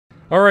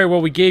Alright,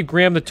 well, we gave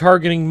Graham the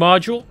targeting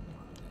module,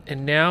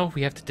 and now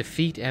we have to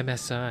defeat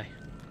MSI.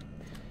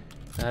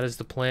 That is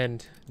the plan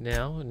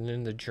now, and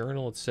in the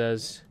journal it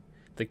says,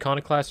 the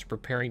Iconoclasts are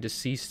preparing to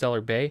seize Stellar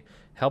Bay.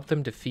 Help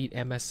them defeat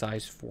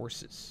MSI's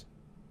forces.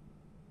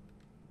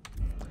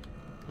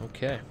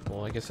 Okay,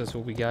 well, I guess that's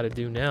what we gotta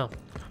do now.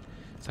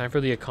 Time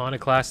for the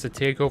Iconoclasts to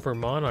take over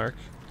Monarch.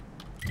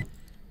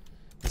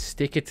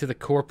 Stick it to the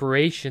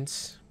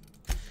corporations.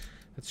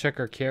 Let's check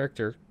our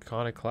character.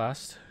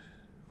 Iconoclast.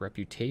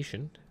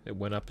 Reputation. It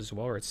went up as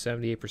well. We're at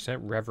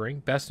 78%. Revering.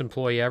 Best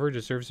employee ever.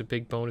 Deserves a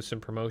big bonus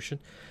and promotion.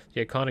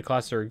 The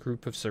Iconoclasts are a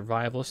group of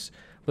survivalists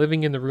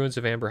living in the ruins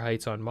of Amber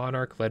Heights on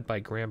Monarch, led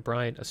by Graham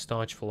Bryant, a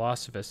staunch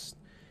philosophist.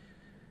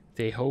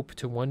 They hope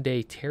to one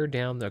day tear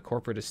down the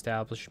corporate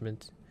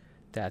establishment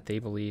that they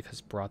believe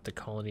has brought the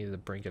colony to the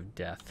brink of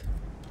death.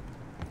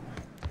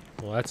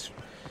 Well, that's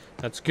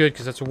good,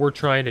 because that's what we're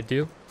trying to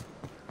do.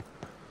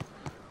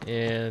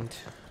 And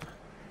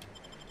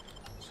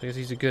so I guess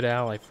he's a good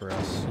ally for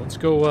us. So let's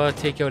go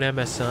take out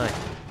MSI.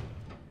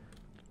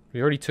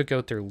 We already took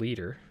out their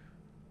leader,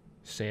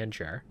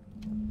 Sanjar.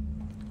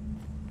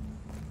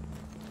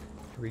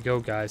 Here we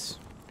go, guys.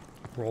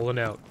 Rolling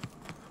out.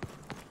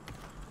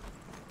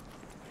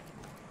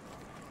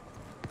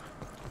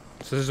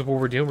 So this is what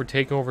we're doing. We're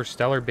taking over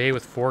Stellar Bay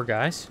with 4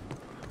 guys,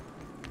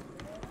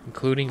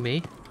 including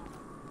me.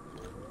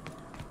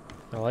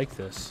 I like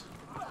this.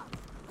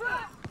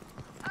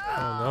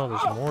 Oh no,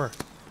 there's more.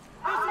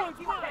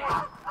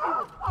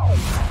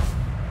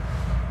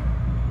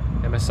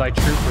 MSI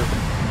trooper.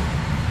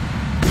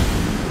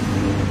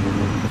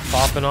 They're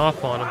popping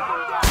off on him.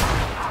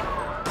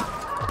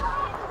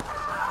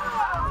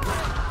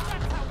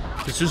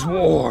 This is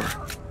war.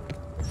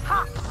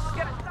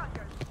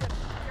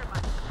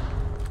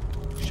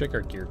 Check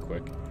our gear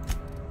quick.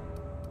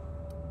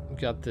 We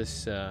got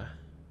this. Let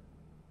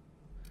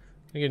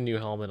me get a new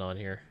helmet on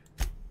here.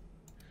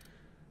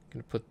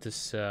 Gonna put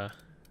this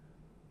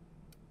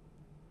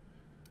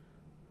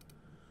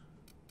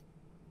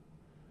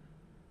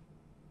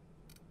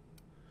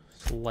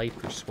light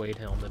persuade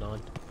helmet on.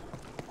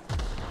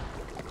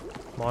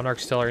 Monarch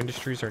Stellar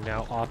Industries are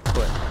now off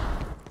put.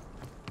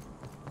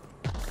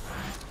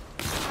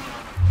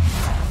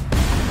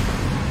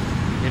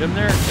 Hit him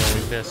there? No,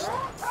 we missed.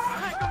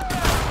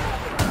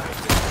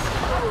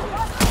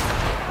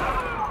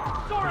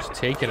 Just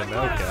taking him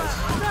out, guys.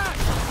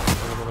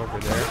 One over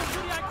there.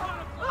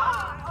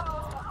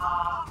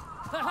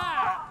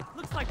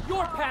 Looks like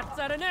your path's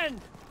at an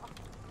end.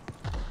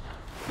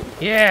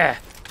 Yeah.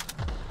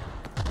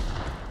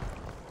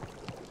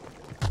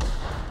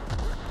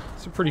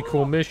 It's a pretty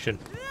cool mission.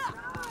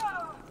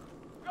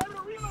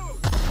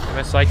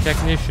 MSI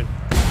technician.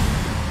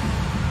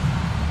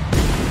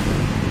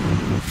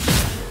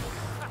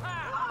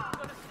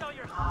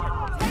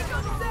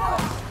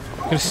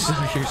 Gonna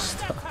sell your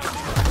stuff.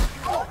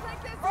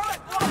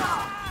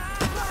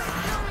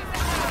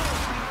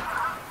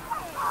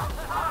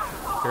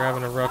 They're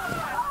having a rough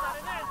one.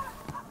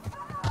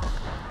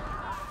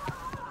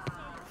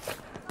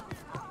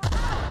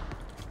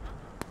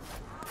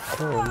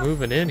 Oh, we're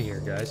moving in here,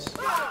 guys.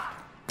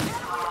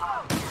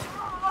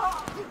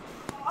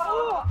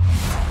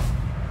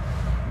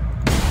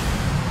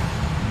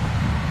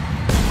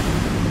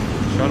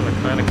 Shot him a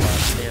kind of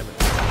class, damn it.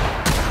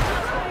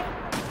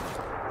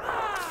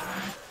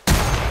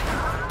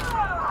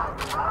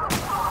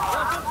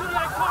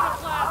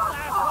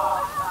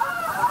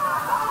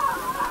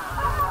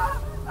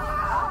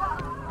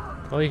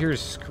 All you hear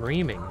is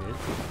screaming, dude.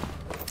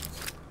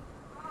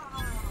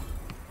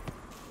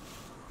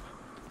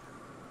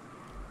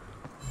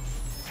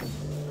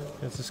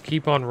 Let's just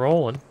keep on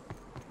rolling.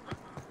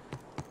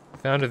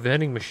 Found a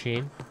vending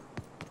machine.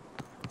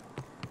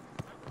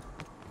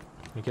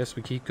 I guess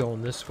we keep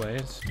going this way.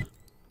 It's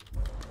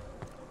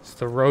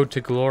the road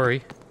to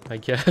glory, I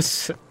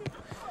guess.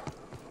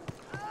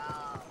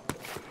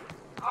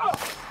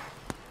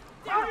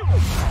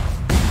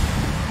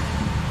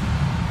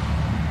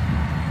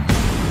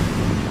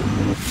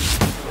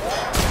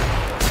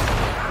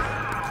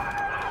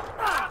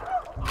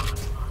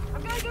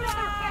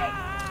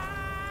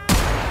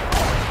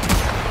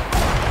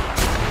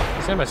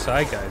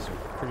 MSI guys are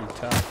pretty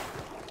tough.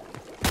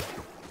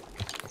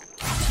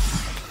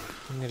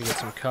 I'm gonna get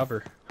some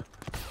cover.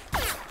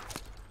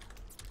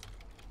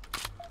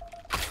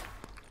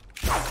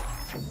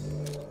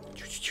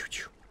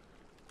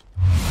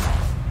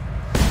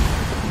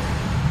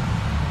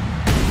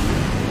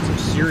 Some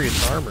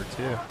serious armor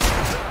too.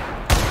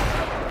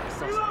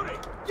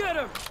 Get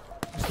him!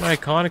 Where's my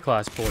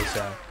Iconoclast boys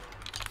at?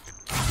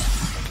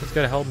 He's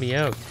gotta help me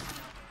out.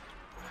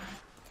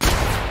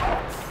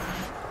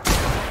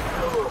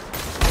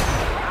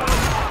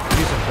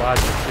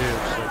 Plasma too,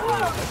 so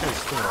that guy's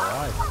still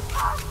alive.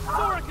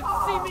 Sora can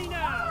see me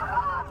now.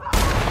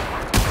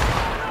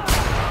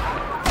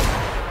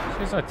 This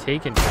guy's not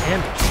taking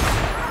damage.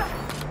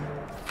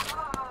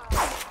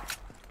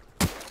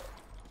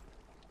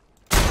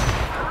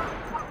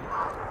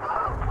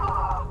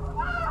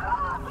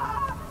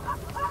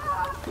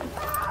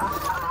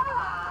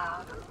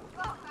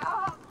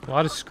 A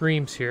lot of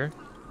screams here.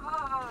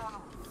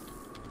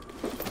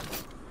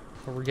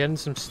 But we're getting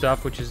some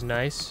stuff, which is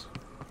nice.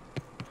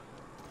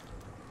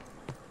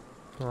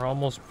 We're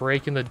almost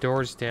breaking the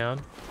doors down.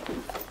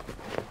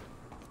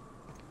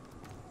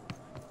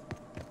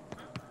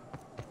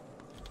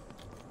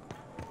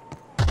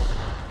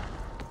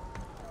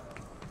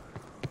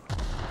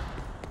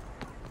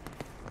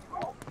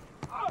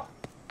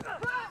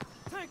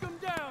 Take him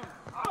down.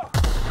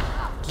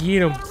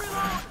 Get him.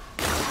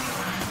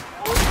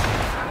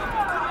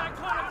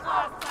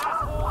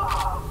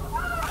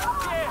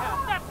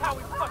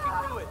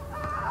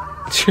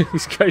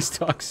 These guys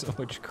talk so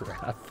much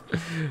crap.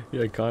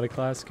 The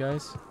iconoclast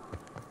guys.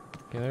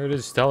 Yeah, there it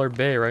is, Stellar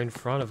Bay right in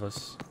front of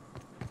us.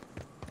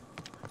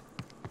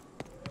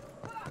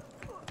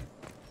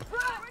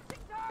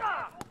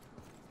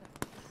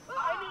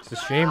 It's a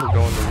shame we're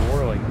going to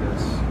war like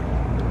this.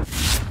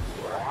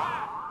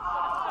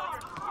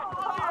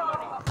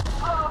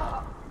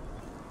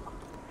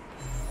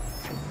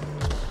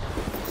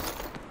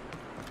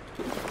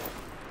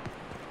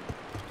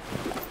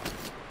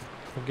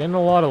 We're getting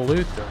a lot of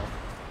loot though.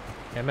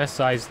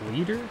 MSI's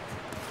leader?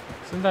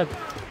 Isn't that...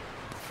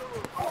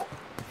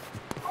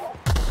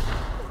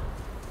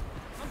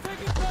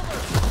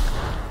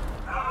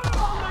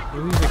 Who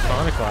are these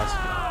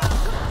iconoclasts?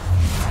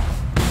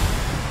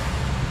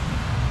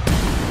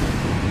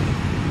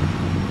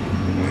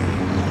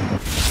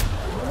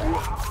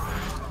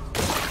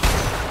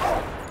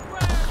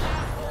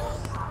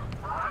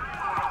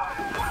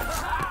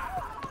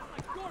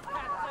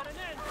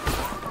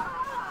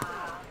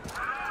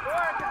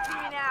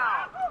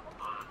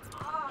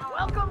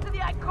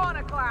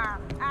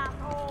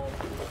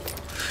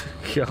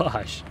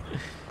 Gosh.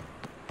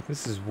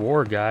 This is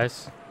war,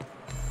 guys.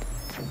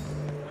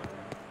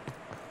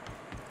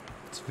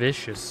 It's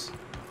vicious.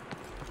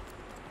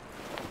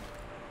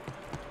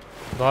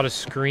 A lot of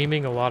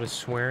screaming, a lot of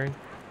swearing.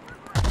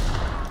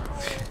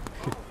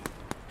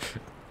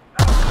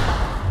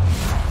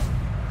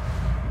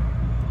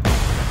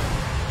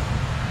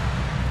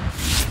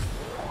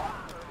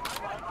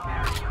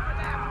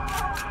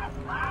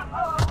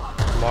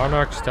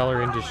 Monarch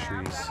Stellar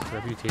Industries.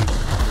 Reputation.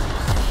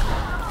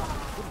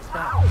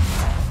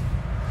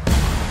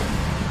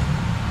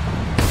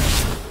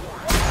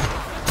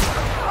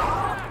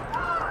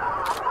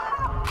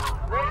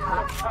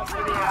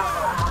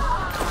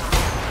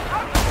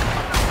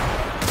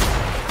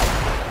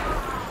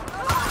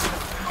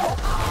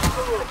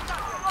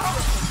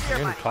 You're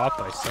getting caught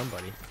by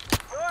somebody.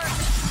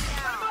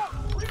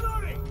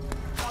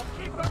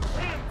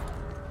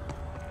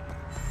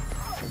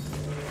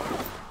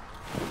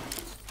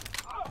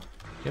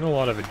 Getting a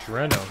lot of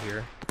adreno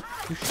here.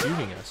 Who's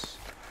shooting us?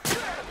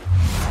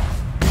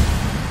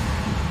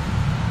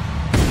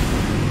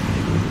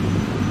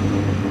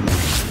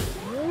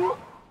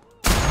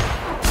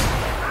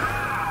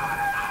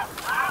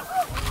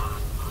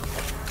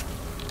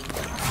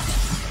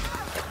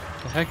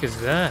 The heck is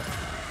that?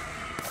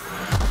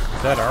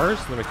 Is that ours?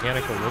 The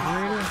Mechanical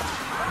Liberator?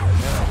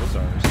 Yeah, it was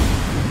ours.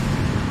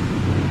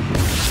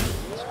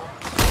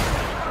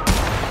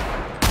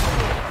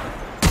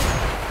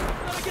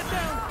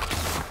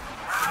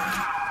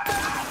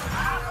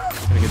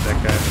 Gotta get that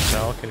guy in the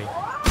balcony.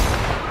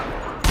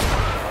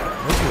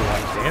 Look at a lot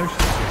of damage to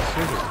this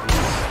serious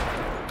beast.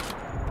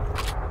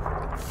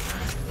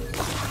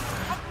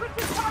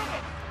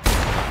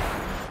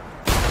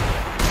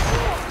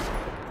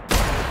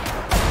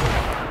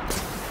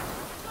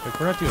 Like,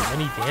 we're not doing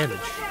any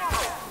damage.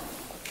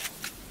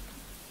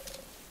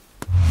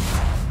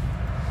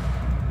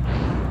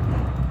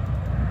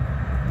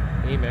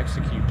 Aim,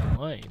 execute,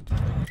 blind.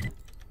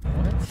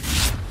 What?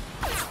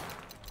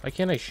 Why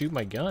can't I shoot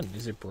my gun?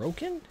 Is it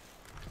broken?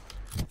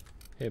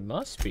 It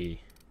must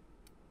be.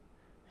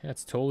 Yeah,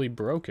 it's totally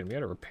broken. We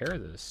gotta repair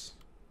this.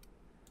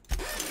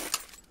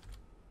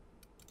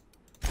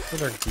 What's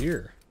with our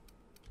gear?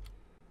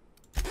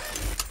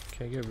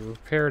 Okay, good. We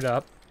repaired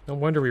up. No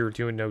wonder we were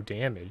doing no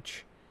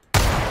damage.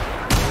 Look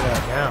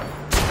at that now.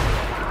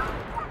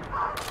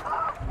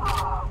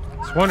 I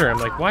was wondering, I'm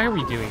like, why are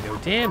we doing no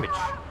damage?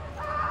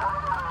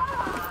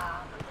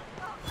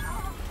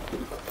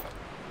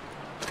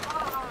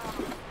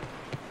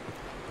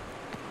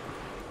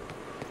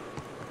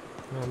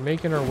 We're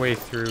making our way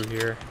through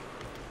here.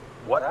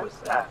 What was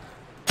that?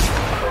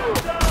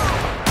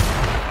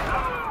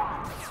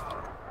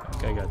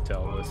 Okay, got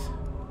dealt with.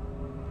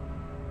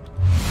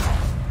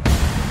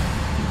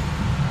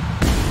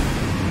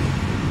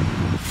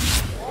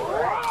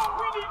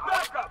 We need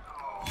backup.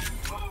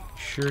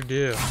 Sure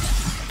do.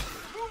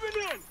 Moving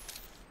in.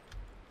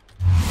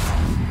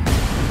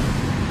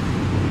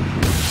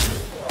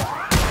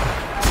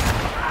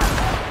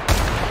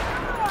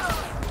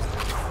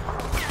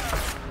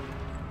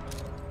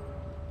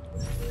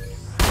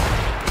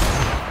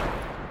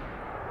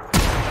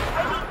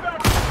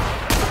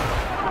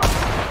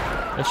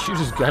 That shoot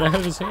his gun out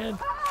of his hand?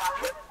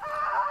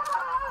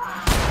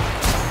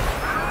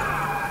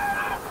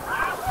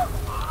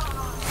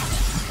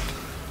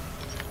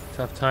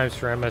 Tough times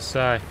for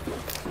MSI.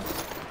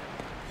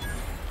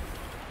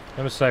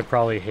 MSI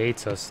probably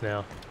hates us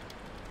now.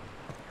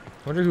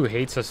 I wonder who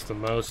hates us the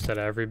most out of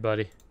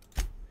everybody.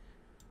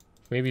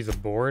 Maybe the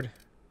board?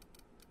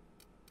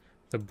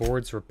 The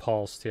board's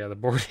repulsed. Yeah, the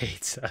board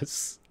hates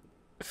us.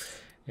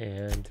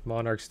 And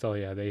Monarch still,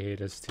 yeah, they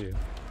hate us too.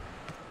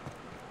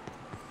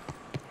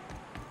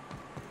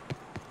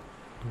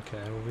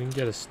 Okay, well, we can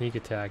get a sneak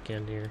attack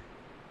in here.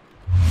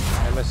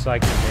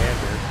 MSI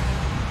Commander.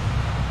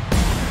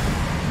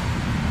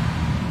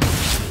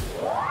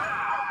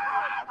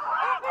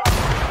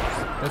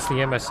 That's the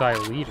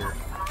MSI leader.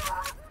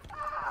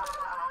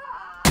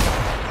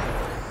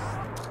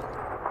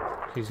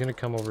 He's gonna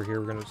come over here.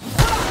 We're gonna...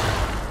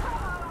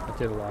 That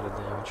did a lot of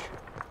damage.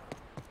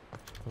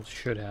 Well,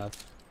 should have.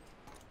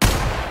 You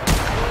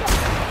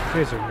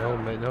guys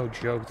are no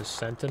joke. The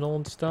Sentinel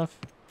and stuff.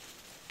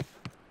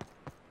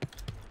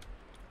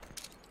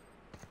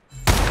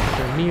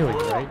 They're melee,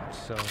 right?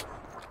 So.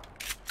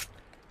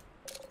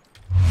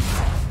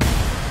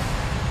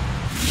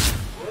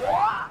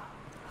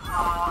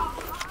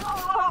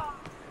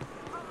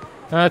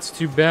 That's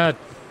too bad.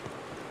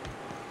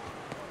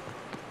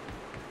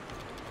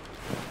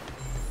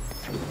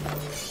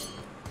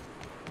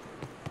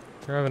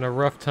 They're having a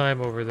rough time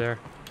over there.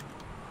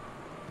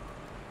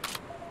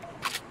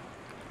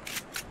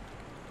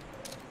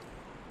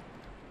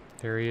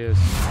 There he is.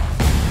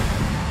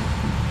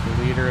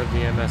 The leader of the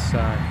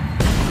MSI.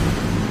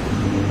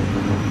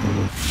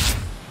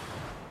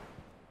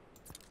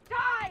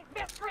 Die,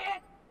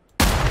 miscreant!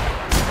 I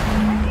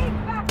need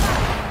backup!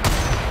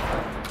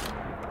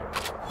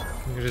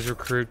 Look at his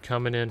recruit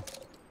coming in.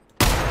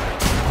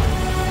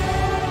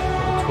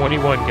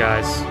 21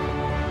 guys.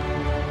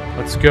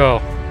 Let's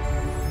go.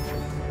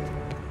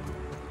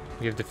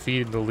 We have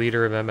defeated the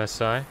leader of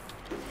MSI.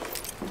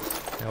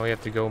 Now we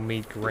have to go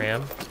meet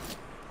Graham.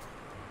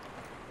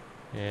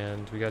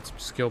 And we got some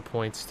skill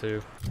points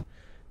to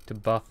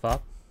buff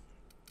up.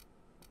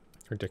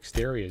 Or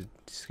dexterity.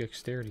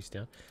 Dexterity's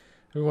down.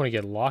 Do we want to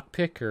get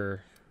lockpick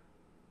or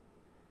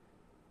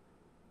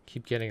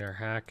keep getting our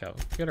hack up?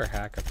 Get our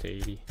hack up to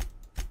 80.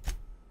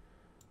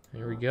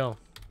 There we go.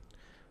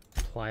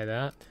 Apply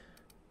that.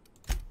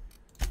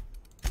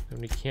 And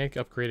we can't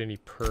upgrade any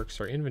perks.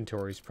 Our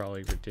inventory is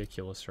probably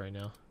ridiculous right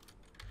now.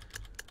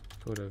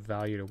 Go to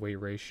value to weight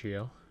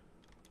ratio.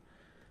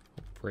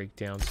 We'll break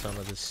down some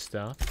of this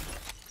stuff.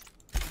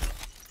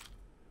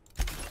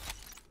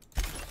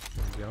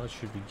 There we go. It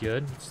should be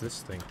good. What's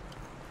this thing?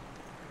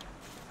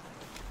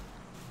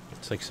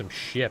 It's like some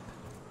ship.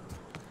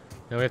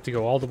 Now we have to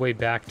go all the way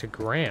back to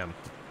Graham.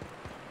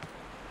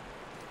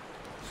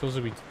 So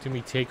did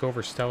we take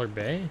over Stellar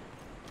Bay?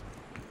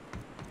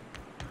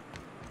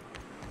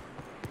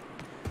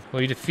 Well,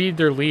 we defeated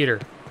their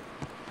leader.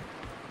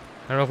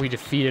 I don't know if we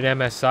defeated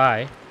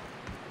MSI.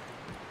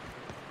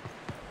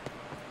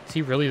 Is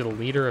he really the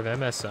leader of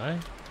MSI?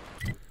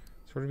 So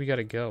where do we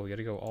gotta go? We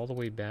gotta go all the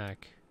way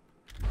back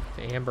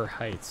to Amber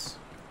Heights.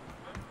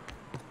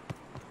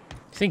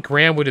 I think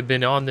Graham would have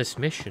been on this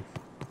mission.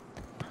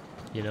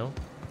 You know?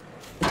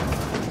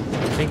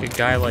 I think a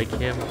guy like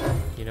him,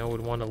 you know,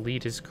 would want to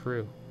lead his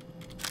crew.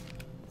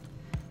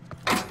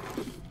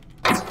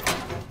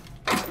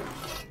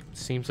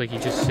 Seems like he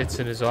just sits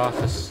in his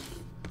office.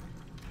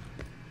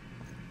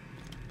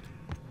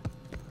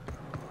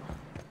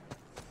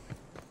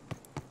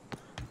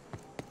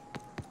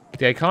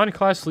 The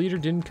Iconoclast leader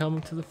didn't come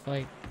to the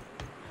fight.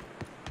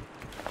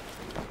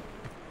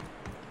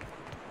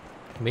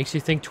 Makes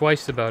you think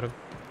twice about him.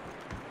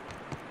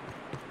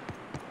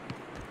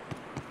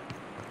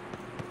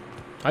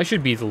 I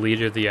should be the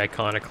leader of the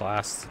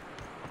Iconoclast.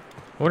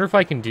 I wonder if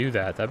I can do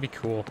that. That'd be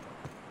cool.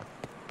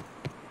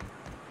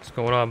 What's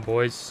going on,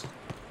 boys?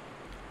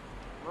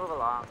 Move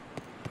along.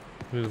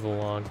 Move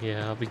along.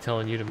 Yeah, I'll be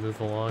telling you to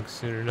move along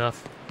soon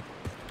enough.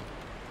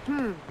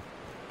 I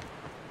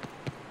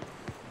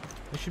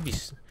should be...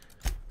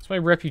 What's my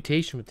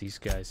reputation with these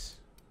guys?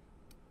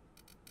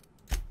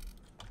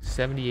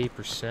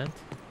 78%?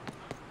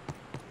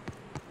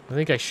 I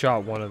think I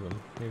shot one of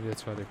them. Maybe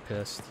that's why they're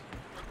pissed.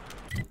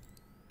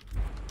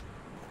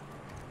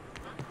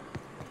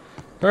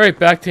 Alright,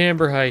 back to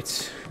Amber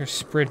Heights. We're gonna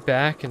sprint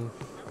back and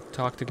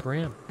talk to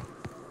Graham.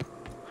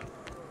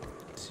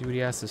 See what he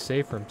has to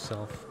say for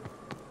himself.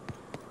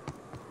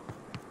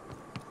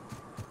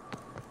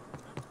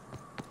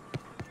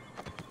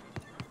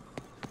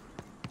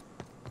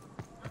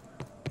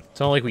 It's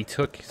not like we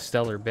took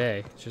Stellar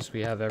Bay. It's just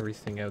we have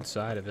everything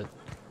outside of it.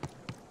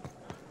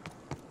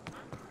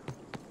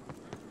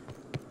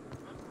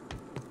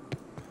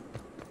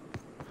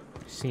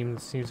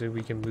 Seems like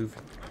we can move.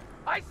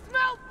 I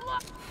smell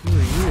blood! Who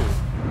are you?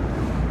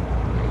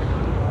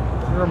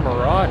 You're a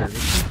marauder. There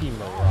should be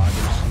marauders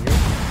here.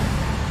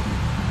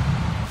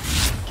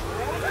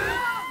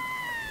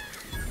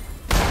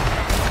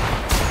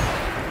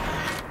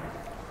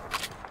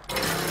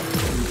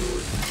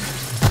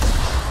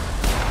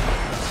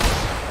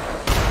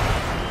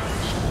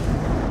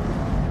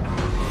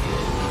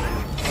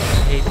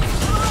 I hate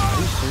these. Are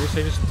you serious? I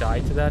just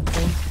died to that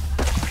thing?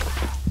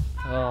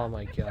 Oh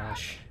my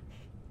gosh.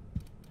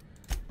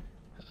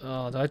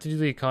 Oh, do I have to do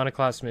the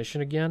Iconoclast mission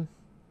again?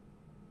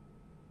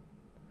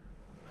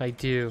 I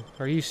do.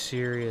 Are you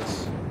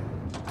serious?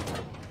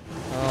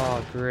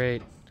 Oh,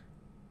 great.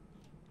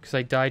 Because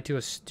I died to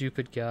a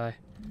stupid guy.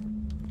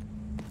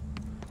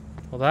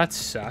 Well, that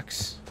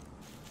sucks.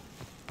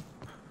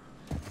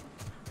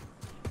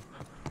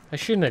 I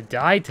shouldn't have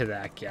died to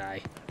that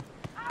guy.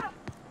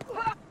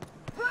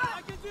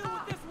 I can deal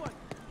with this one.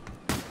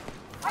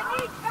 I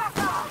need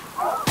backup!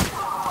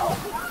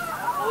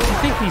 I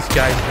think these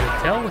guys are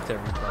gonna tell with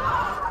everybody.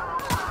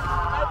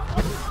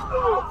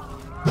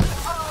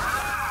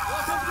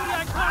 Welcome to the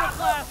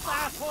Iconoclast,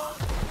 asshole.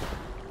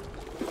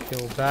 Okay,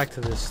 well, back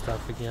to this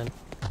stuff again.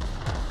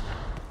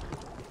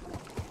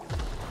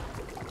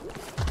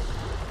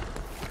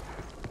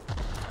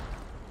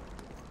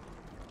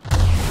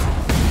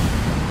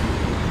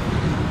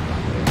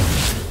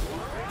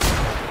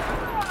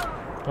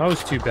 That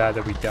was too bad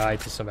that we died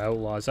to some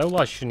outlaws.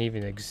 Outlaws shouldn't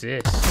even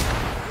exist. Taking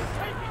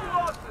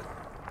losses.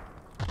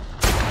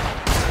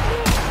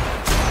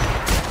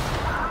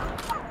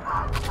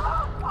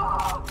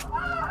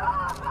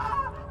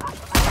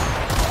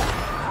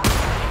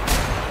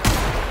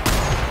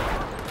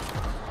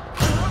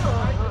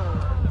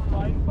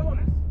 Flying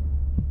bonus.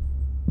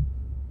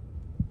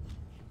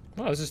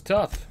 Oh, this is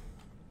tough.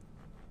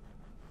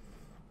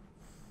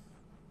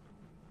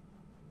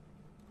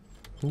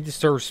 We need to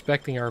start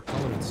respecting our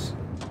opponents.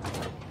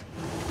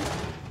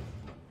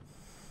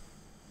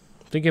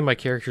 I'm thinking my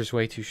character's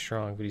way too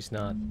strong, but he's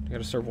not. I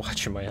gotta start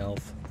watching my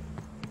health.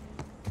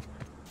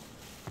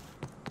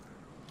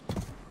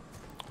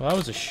 Well, that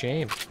was a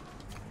shame.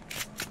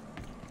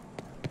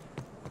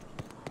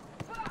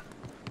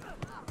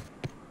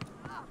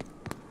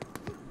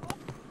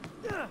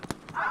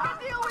 I can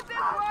deal with this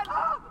one!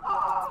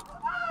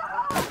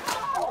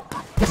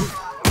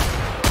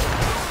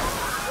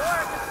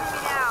 Zora can see me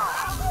now!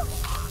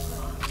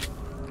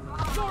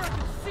 Zora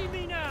can see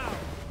me now.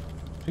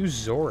 Who's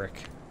Zorik?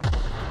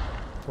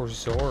 Or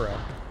Zora?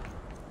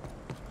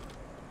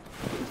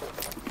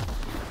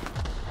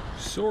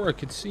 Zora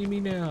could see me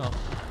now.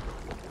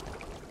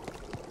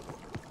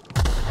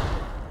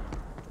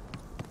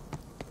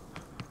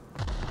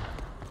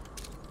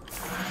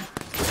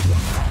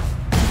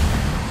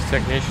 These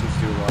technicians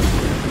do a lot of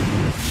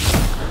damage.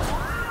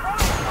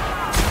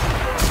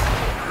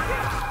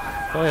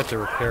 Probably have to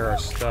repair our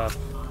stuff.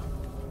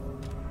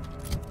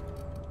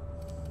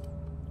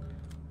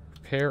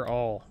 Repair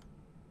all.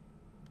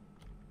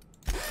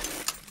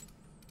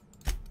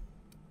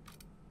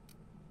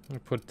 I'm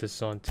gonna put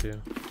this on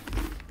too.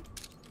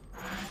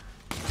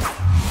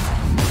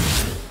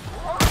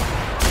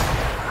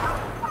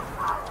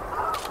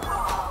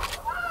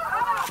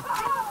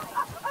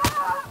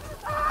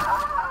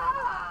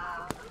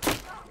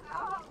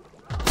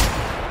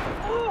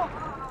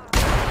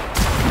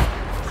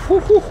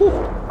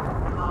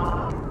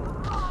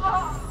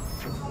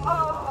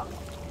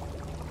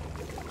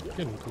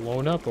 Getting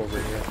blown up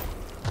over here.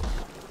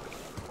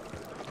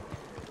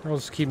 I'll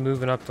just keep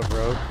moving up the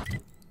road.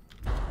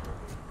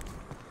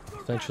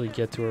 Eventually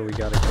get to where we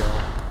gotta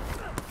go.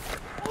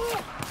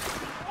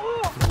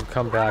 We'll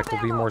come back,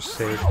 we'll be more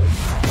safe.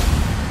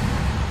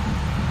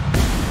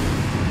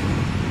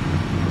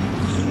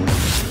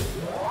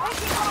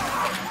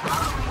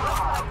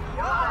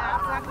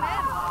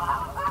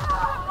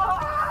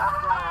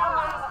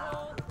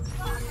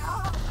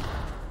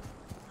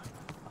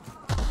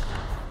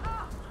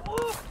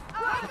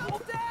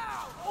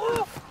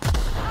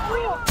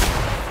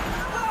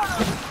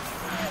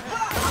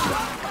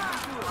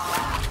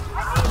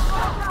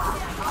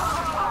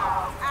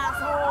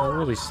 We're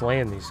really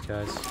slaying these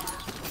guys.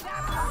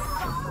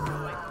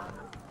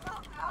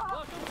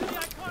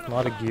 A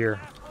lot of gear.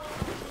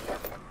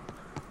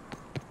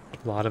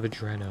 A lot of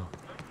adreno.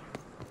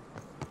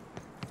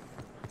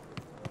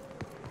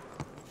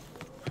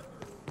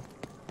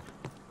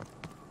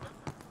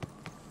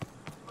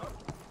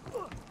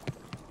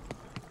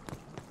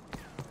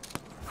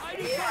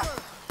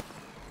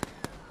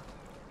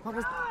 What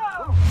was...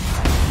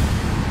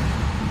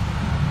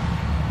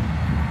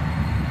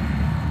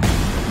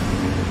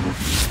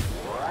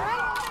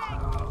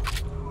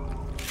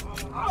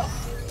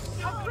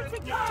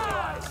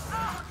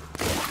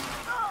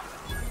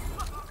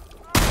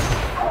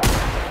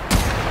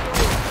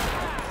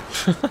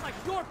 Like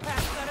your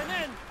path's at an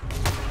end.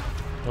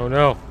 Oh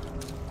no.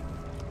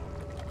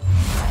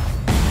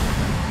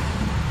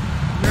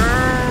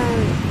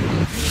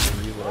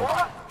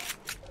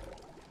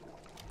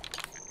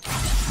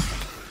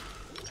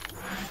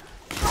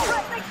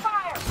 Big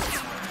fire!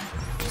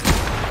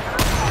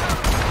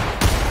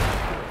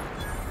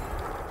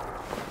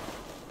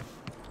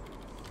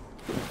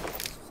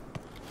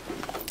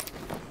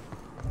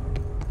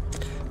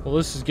 Well,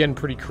 this is getting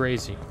pretty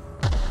crazy.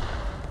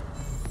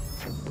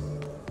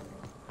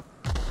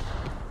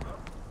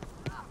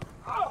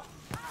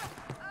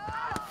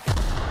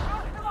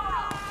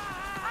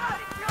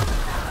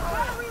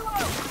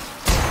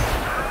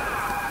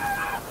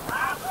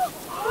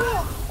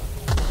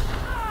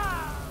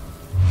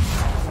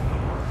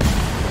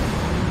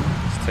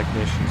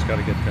 Technicians,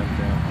 gotta get them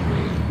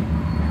down.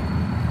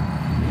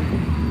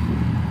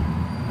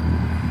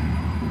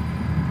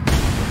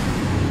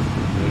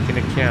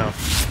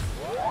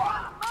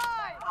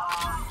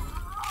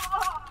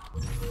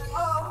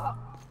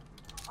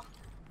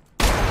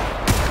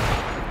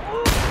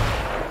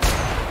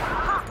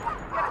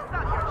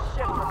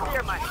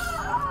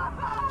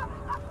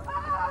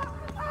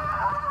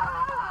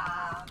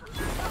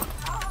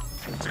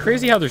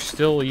 crazy how there's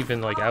still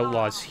even like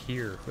outlaws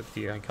here with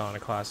the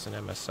Iconoclast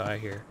and MSI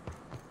here.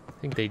 I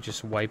think they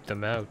just wiped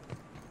them out.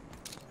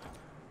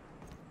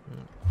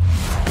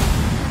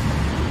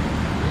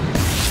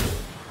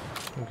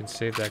 We can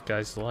save that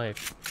guy's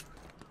life.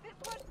 This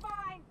one's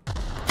mine.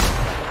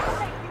 I'll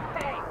make you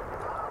pay.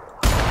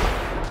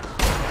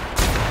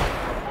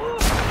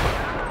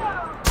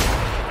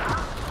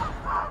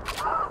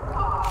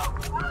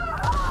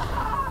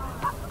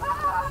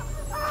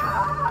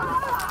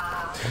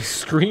 The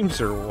screams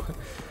are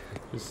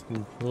just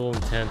a little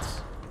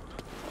intense.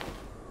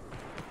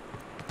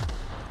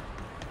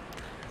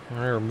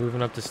 Alright, we're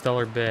moving up to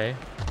Stellar Bay.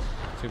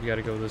 So we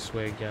gotta go this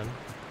way again.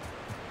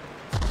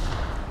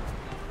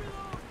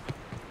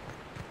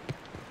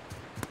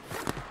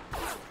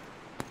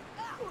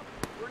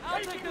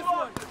 I'll take this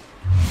one.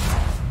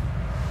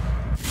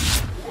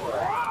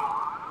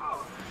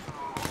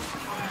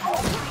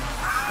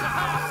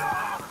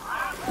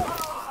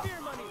 Spear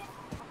money.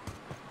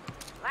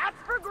 That's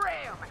for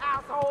Graham,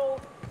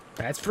 asshole.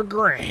 That's for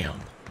Graham.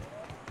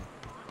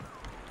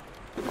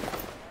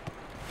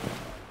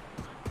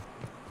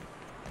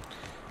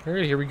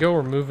 Alright, here we go.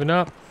 We're moving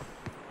up.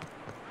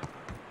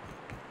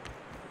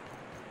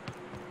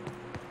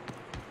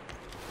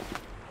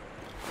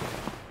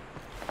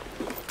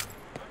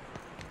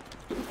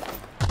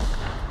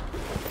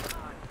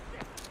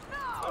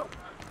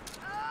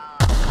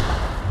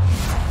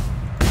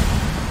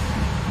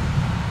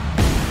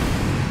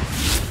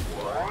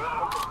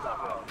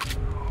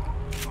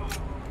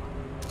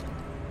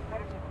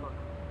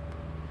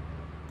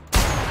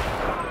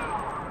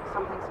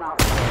 Something's not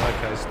Oh, that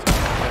guy's tough.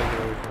 Gotta get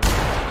away from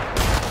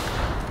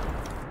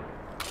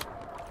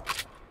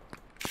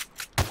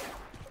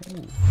him.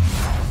 Ooh.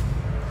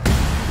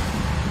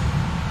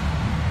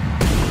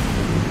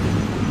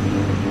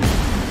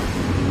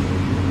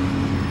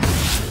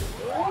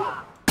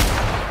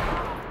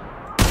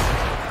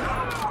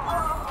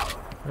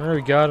 Alright,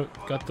 we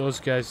got those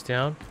guys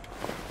down.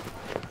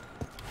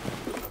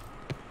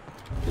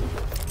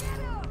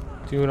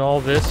 Doing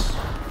all this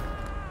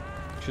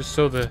just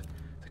so the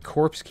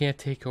corpse can't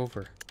take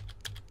over.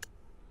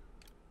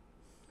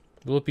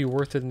 Will it be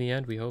worth it in the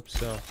end? We hope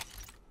so.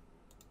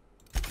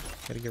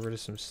 Gotta get rid of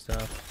some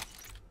stuff.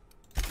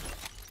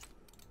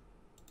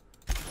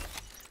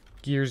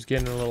 Gear's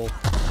getting a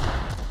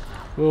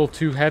little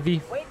too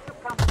heavy. Wait for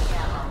company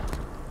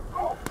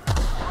ammo.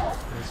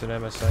 There's an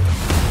MSI.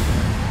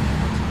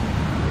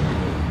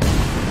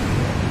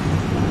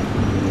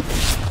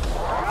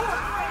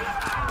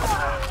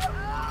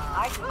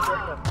 I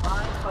deserve a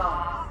fine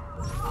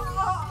bonus.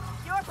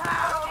 Your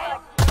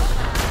power.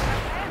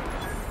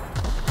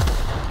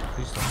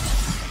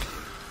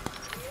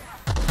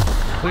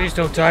 Please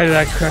don't die to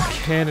that crack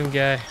cannon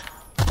guy.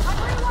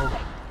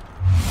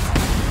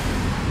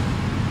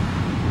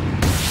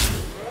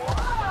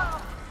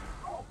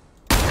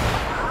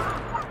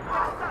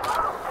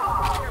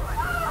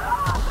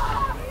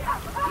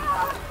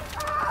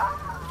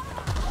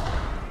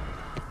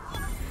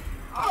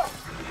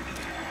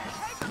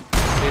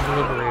 Save the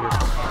Liberator.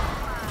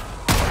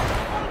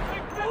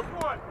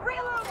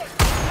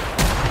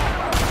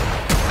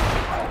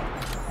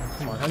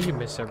 Come on, how do you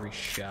miss every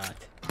shot?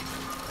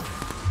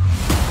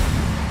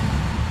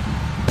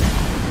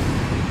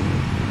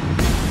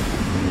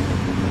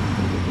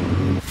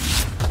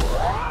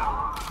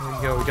 There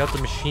we go, we got the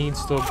machine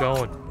still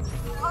going.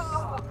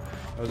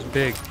 That was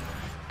big.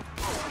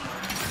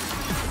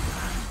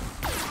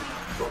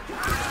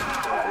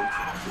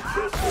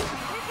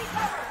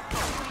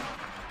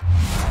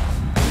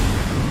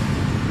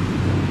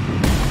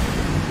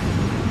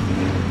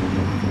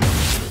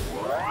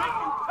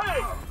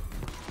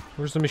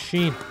 Where's the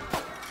machine?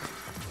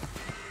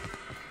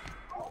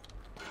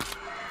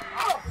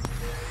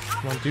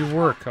 Come on, do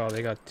work. Oh,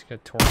 they got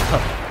torn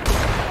up.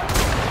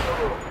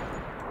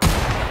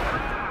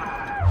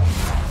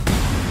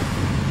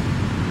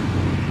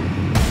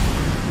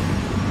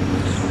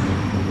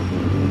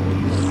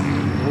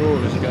 Whoa,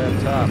 there's a guy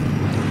up top.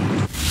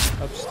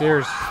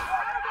 Upstairs.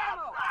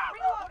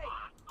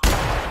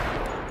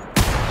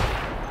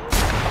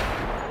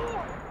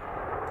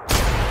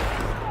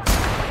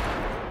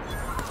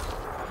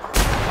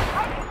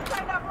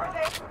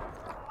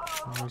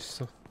 He's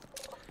still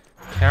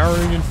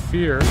cowering in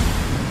fear.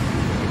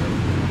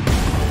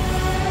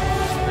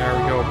 There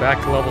we go,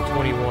 back to level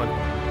 21.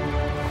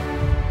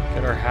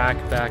 Get our hack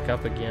back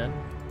up again.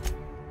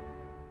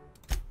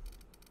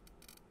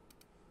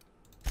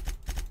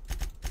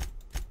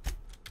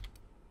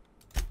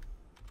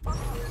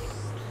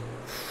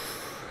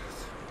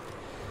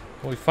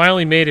 Well, we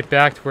finally made it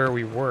back to where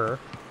we were.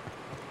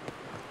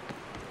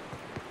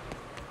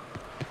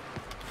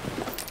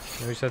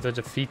 We just have to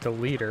defeat the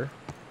leader.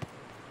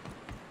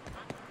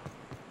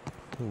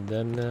 And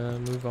then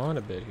move on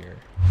a bit here.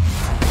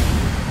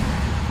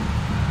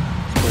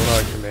 What's going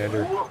on,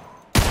 Commander?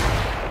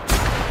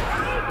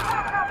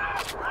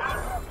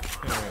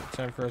 Alright,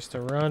 time for us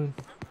to run.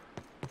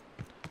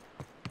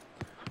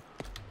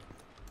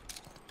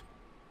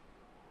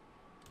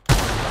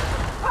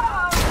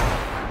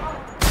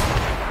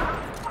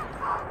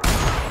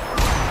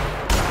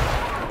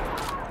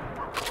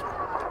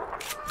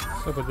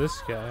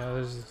 this guy? Oh,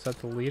 is that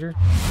the leader?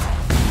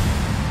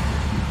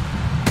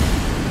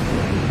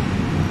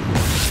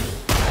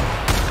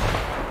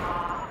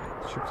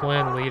 What's your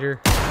plan,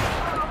 leader?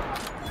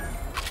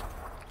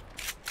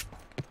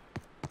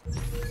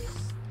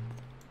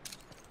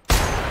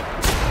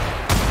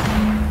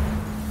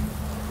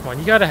 Come on,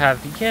 you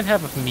can't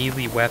have a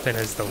melee weapon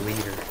as the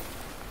leader.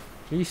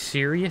 Are you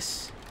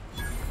serious?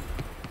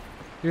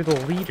 You're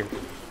the leader.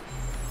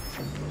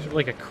 You're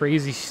like a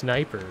crazy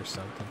sniper or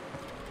something.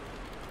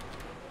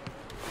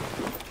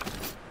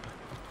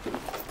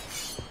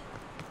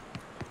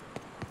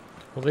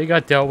 Well, they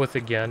got dealt with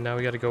again. Now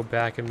we gotta go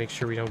back and make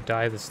sure we don't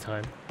die this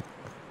time.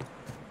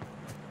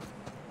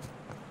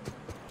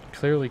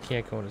 Clearly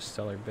can't go into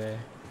Stellar Bay.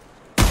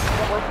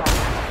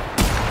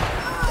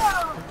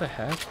 What the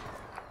heck?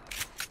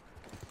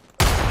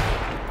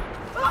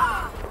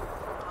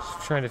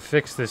 Just trying to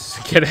fix this.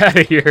 Get out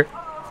of here.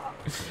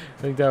 I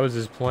think that was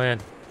his plan.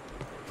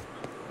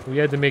 We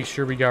had to make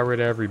sure we got rid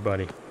of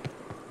everybody.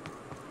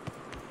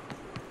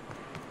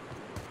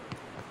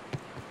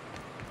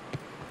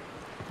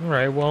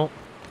 Alright, well,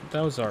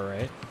 that was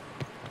alright.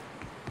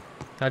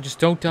 Now just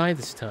don't die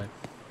this time.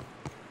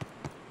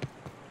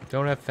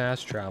 Don't have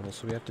fast travel,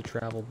 so we have to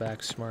travel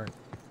back smart.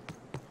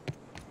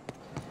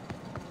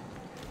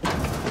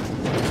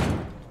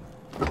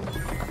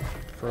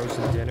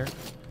 Frozen dinner.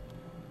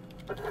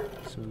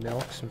 Some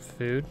milk, some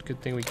food.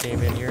 Good thing we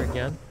came in here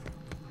again.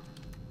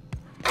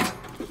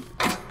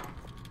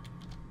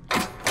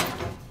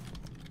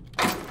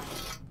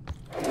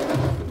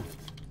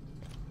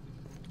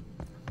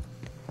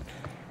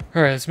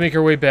 Alright, let's make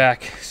our way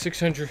back.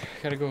 600,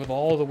 gotta go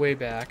all the way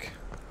back.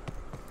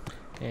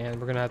 And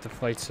we're gonna have to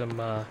fight some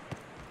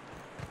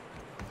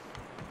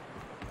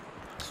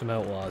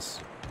outlaws.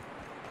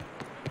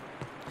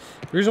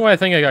 The reason why I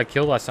think I got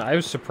killed last time, I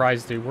was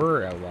surprised they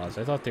were outlaws.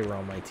 I thought they were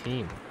on my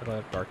team. I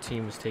thought our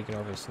team was taking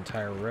over this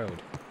entire road.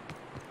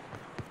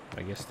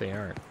 I guess they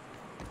aren't.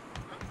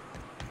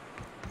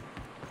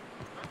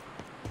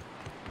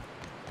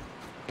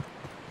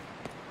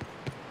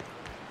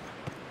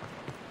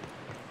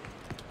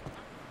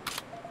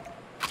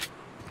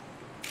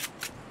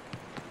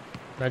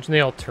 Imagine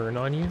they all turn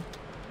on you.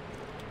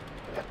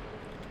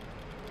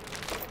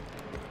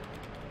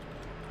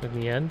 In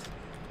the end.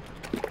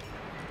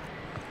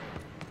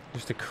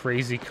 Just a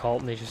crazy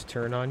cult and they just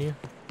turn on you.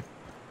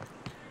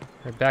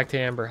 Alright, back to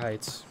Amber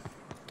Heights.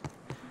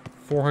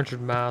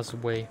 400 miles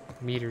away.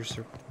 Meters,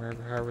 or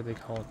wherever, however they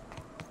call it.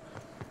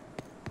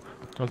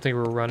 I don't think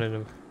we're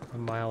running a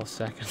mile a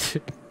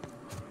second.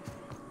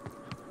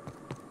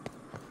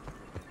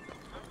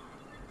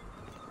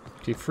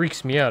 It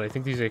freaks me out. I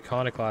think these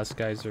iconoclast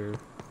guys are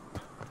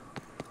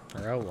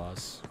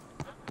outlaws.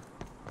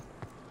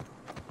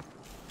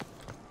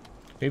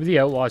 Maybe the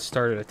outlaws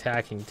started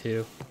attacking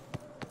too.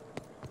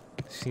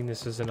 Seen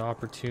this as an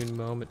opportune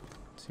moment.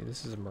 See,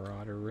 this is a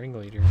marauder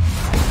ringleader.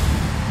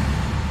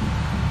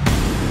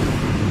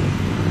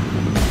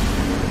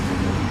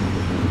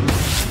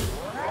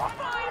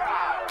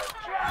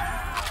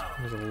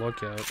 There's a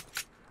lookout.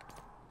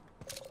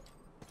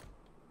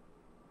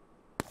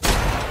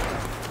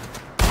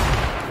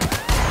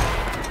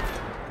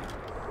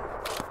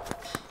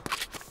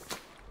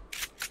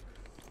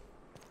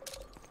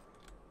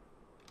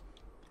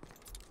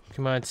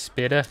 Come on,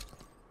 Spitter.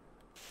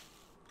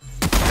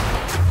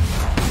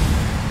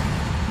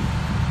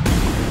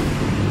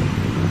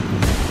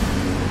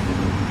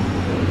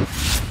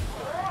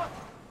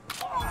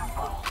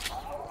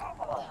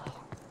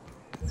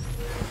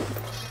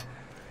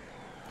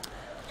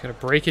 Gotta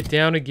break it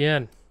down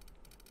again.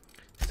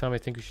 This time I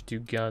think we should do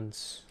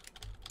guns.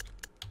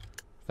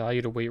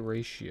 Value to weight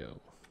ratio.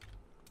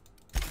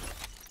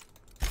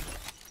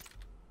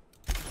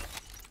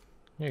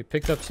 Yeah, we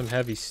picked up some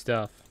heavy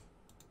stuff.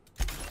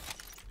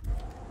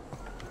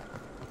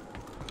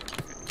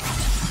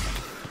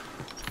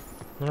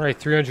 Alright,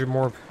 300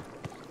 more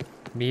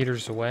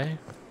meters away.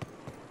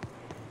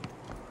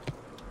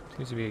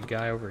 Seems to be a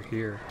guy over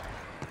here.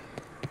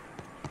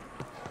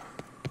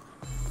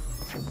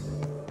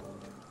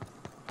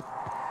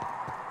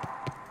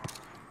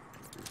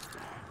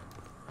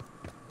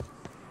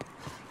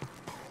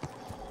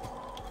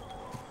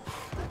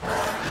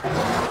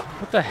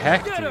 What the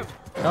heck, dude?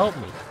 Help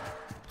me.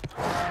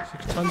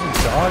 6 tons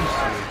of dogs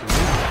here, dude.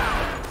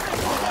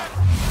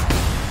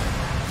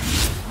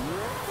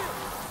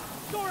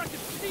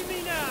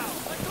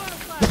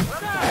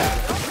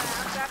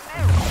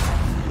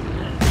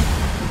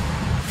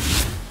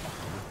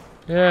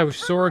 Yeah, I wish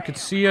Sora could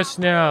see us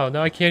now.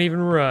 Now I can't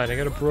even run. I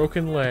got a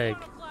broken leg.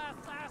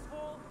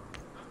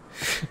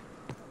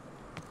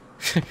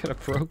 I got a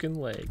broken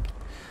leg.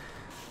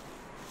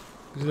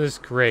 Isn't this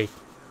great?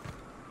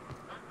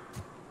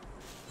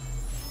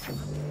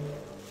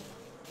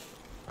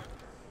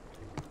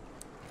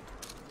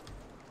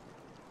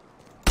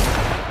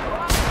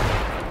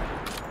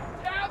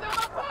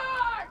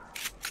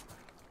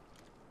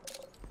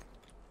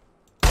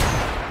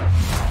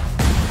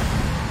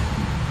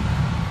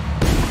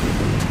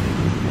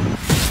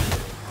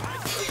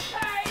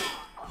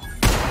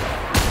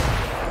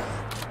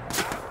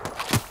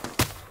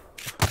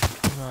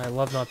 I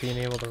love not being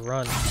able to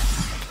run.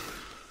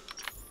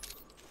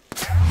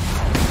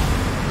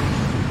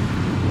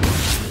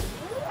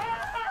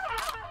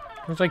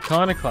 Where's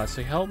Iconoclast?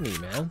 Like, help me,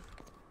 man.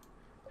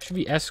 I should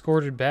be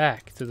escorted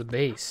back to the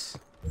base.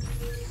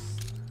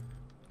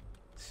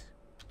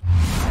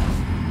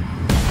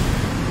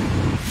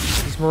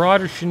 These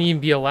marauders shouldn't even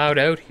be allowed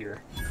out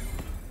here.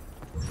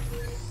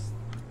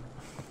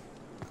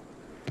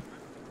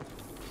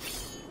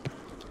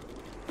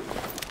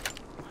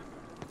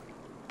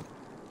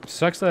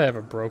 Sucks that I have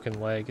a broken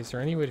leg. Is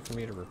there any way for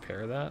me to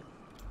repair that?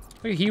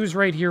 Look, he was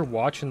right here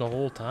watching the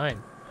whole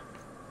time.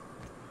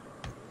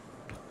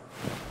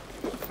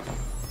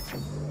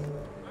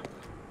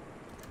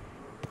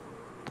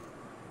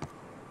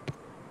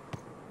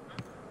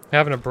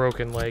 Having a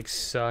broken leg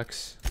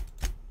sucks.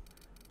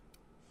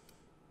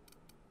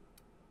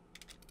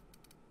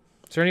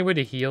 Is there any way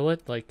to heal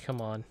it? Like, come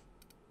on.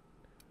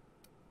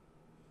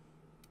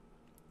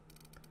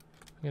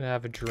 I'm gonna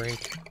have a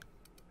drink.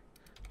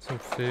 Some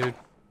food.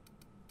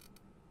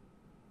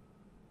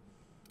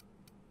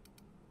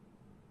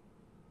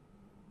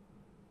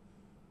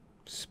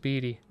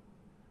 Speedy.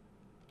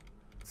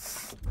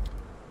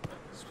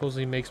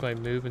 Supposedly makes my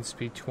movement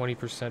speed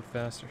 20%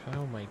 faster.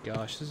 Oh my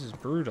gosh, this is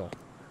brutal.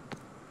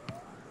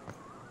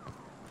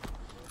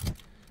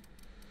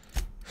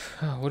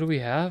 What do we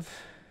have?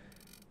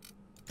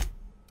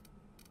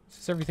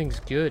 Says everything's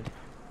good.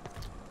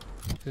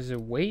 Is it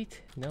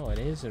weight? No, it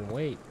isn't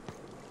weight.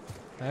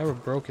 I have a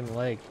broken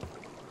leg.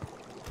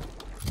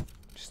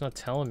 Just not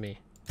telling me.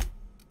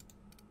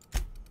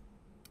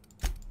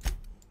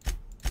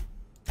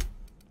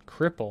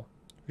 Cripple.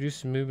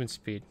 Reduce movement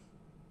speed.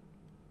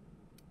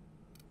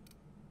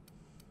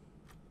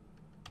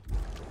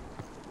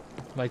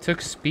 I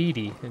took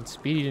Speedy, and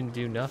Speedy didn't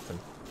do nothing.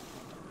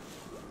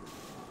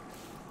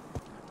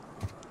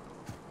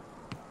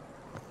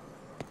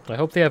 I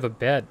hope they have a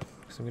bed,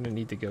 because I'm gonna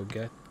need to go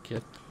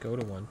go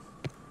to one.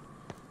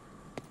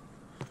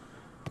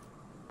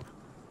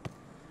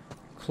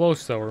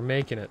 Close though, we're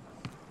making it.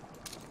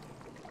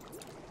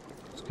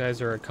 These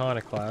guys are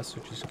Iconoclasts,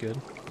 which is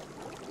good.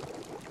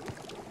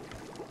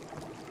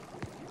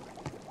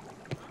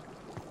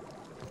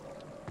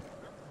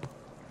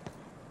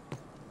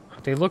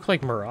 They look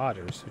like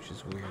marauders, which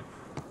is weird.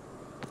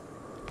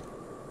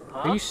 Huh?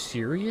 Are you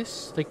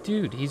serious? Like,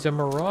 dude, he's a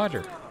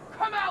marauder.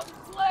 Come out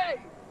and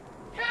slay!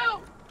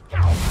 Kill!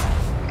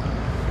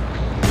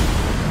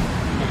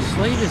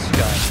 Slay this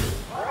guy.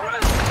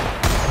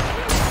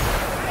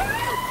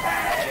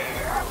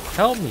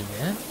 Help me,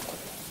 man.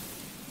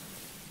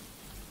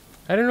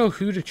 I don't know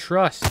who to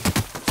trust.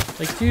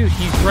 Like, dude,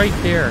 he's right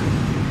there.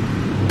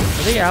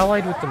 Are they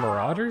allied with the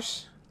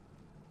marauders?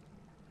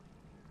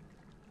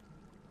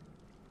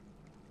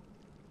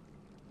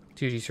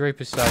 Dude, he's right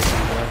beside me.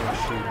 Let him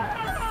shoot him.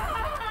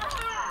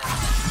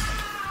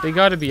 They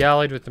gotta be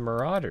allied with the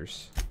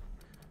marauders.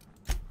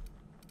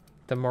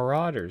 The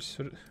marauders.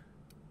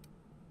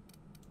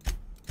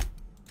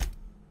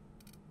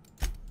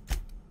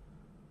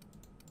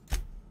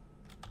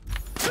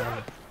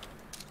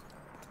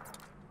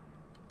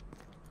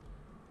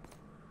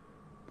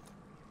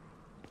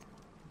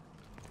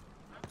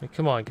 Like,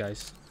 come on,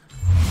 guys.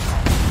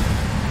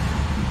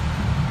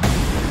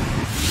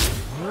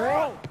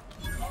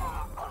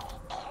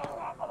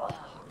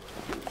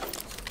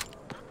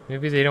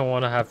 Maybe they don't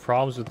want to have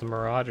problems with the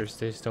marauders,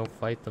 they just don't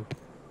fight them.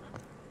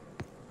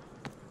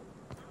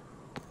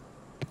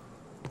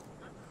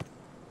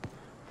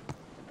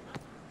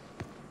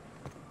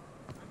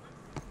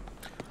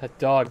 That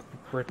dog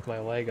ripped my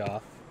leg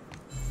off.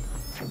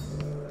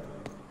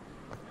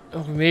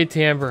 Oh, we made it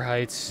to Amber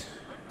Heights.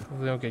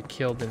 We don't get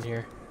killed in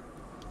here.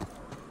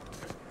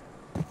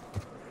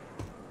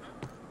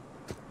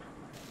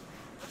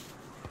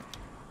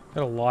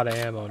 Got a lot of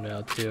ammo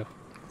now, too.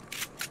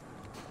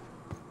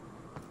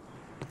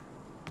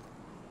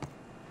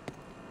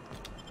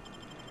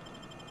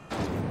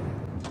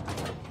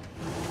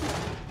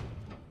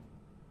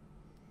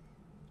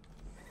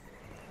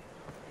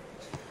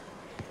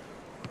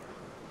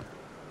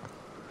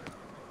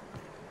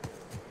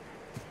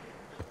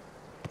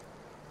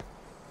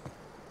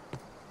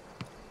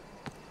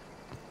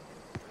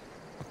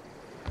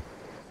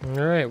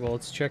 Alright, well,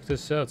 let's check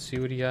this out, see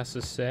what he has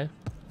to say.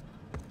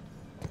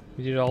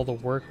 We did all the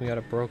work, we got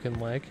a broken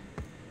leg.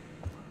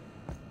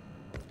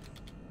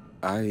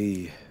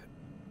 I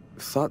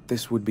thought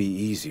this would be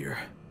easier.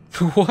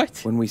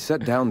 What? When we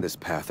set down this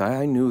path,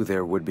 I knew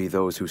there would be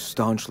those who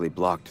staunchly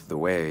blocked the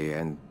way,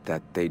 and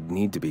that they'd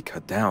need to be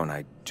cut down.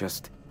 I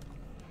just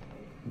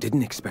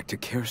didn't expect to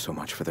care so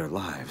much for their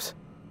lives.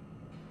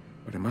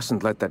 But I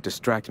mustn't let that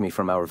distract me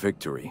from our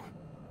victory.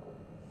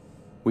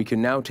 We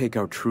can now take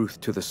our truth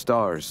to the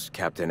stars,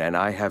 Captain, and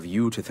I have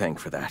you to thank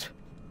for that.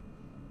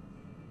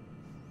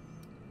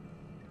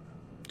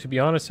 To be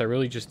honest, I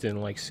really just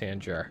didn't like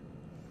Sanjar.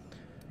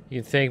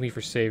 You can thank me for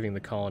saving the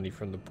colony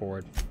from the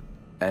board.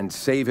 And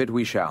save it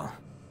we shall.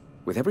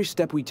 With every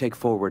step we take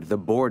forward, the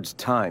board's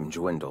time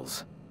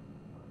dwindles.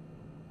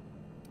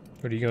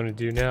 What are you going to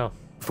do now?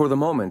 For the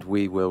moment,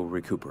 we will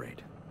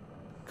recuperate.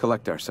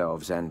 collect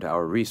ourselves and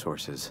our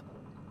resources.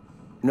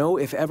 Know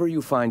if ever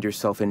you find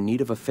yourself in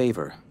need of a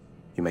favor,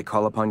 you may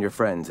call upon your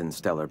friends in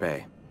Stellar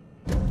Bay.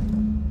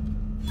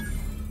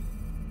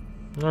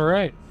 All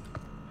right.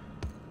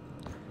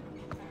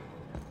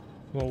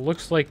 Well, it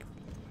looks like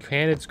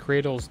Canid's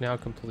Cradle is now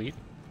complete.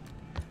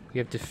 We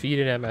have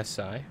defeated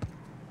MSI.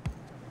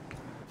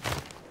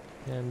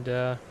 And,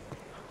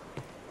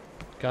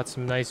 got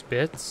some nice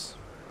bits.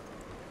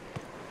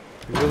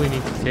 We really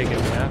need to take a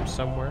nap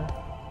somewhere.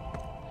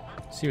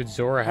 See what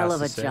Zora has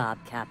to say. Hell of a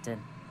job,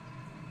 Captain.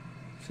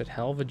 Said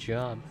hell of a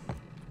job.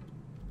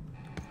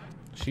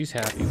 She's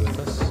happy with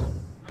us.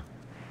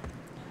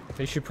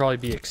 They should probably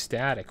be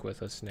ecstatic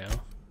with us now.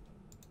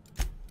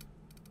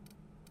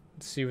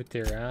 Let's see what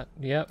they're at.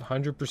 Yep,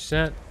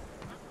 100%.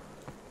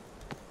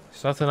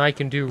 There's nothing I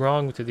can do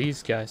wrong to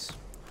these guys.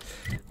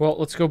 Well,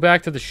 let's go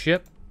back to the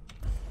ship.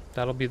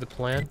 That'll be the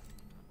plan.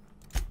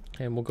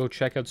 And we'll go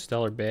check out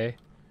Stellar Bay.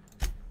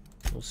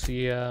 We'll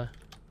see, I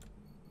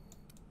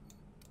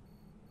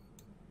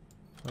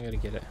gotta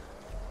get it.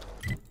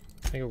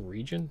 Can I go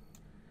region?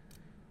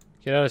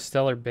 Get out of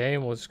Stellar Bay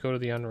and we'll just go to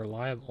the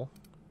Unreliable.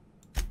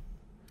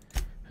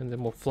 And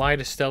then we'll fly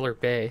to Stellar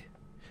Bay.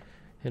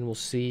 And we'll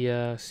see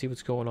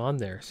what's going on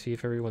there. See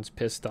if everyone's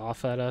pissed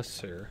off at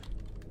us or...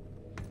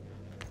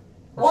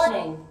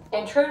 Warning!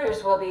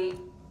 Intruders will be...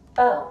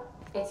 Oh,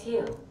 it's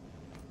you.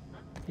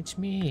 It's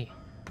me.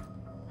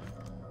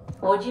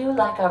 Would you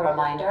like a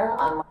reminder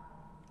on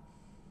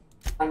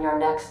when your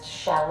next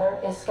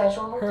shower is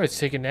scheduled? Alright, let's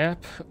take a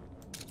nap.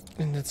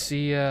 And let's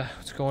see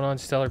what's going on in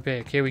Stellar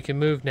Bay. Okay, we can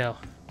move now.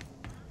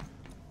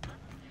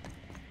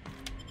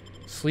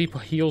 Sleep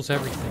heals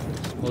everything,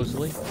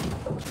 supposedly.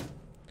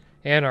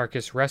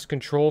 Anarchists wrest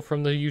control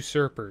from the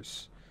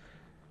usurpers.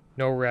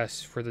 No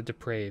rest for the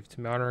depraved.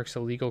 Monarch's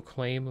illegal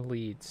claim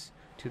leads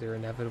to their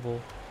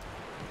inevitable...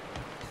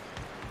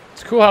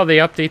 It's cool how they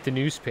update the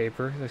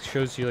newspaper. That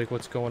shows you like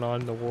what's going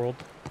on in the world.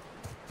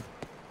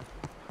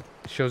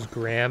 It shows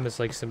Graham as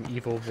like some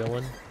evil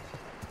villain.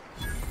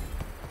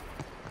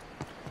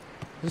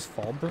 Is this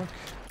Fallbrook?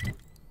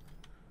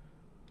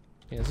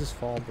 Yeah, this is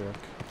Fallbrook.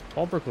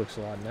 Fallbrook looks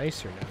a lot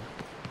nicer now.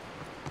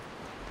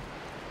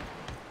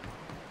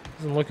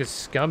 Doesn't look as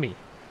scummy.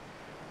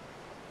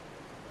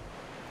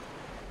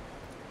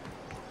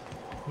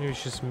 Maybe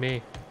it's just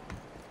me.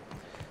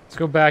 Let's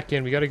go back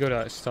in. We gotta go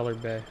to Stellar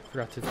Bay.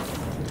 Forgot to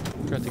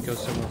go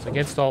somewhere else.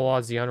 Against all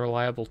odds, the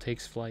Unreliable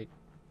takes flight.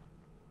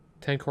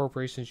 10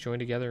 corporations join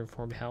together and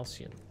form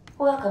Halcyon.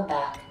 Welcome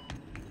back.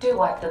 Do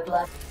wipe the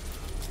blood.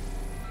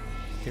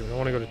 Okay, we don't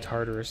want to go to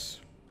Tartarus.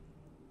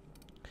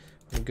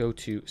 We'll go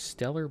to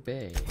Stellar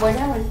Bay. We're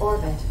now in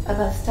orbit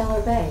above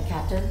Stellar Bay,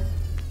 Captain.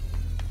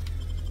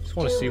 Just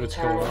want to see what's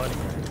going on here.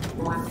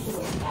 One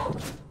piece,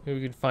 Captain. Maybe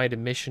we can find a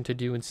mission to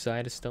do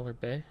inside of Stellar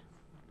Bay.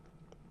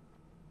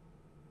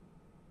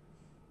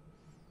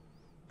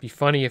 Be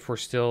funny if we're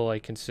still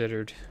like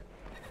considered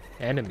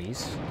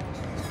enemies.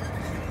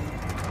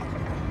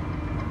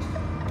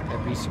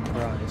 I'd be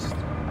surprised.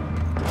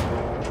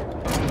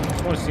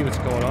 Just want to see what's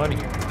going on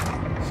here.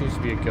 Seems to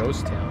be a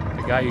ghost town.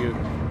 The guy who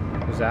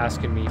was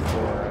asking me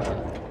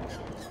for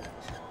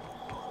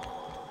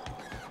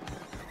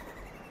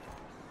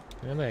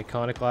and the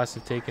Iconoclasts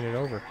have taken it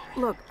over.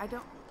 Look, I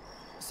don't...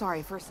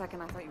 Sorry, for a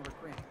second I thought you were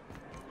Grim.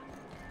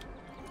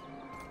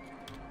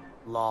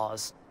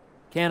 Laws.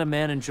 Can't a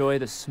man enjoy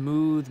the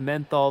smooth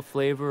menthol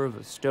flavor of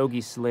a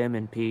Stogie Slim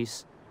in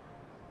peace?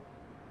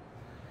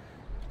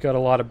 Got a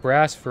lot of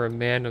brass for a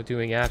man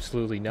doing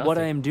absolutely nothing. What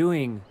I am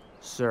doing,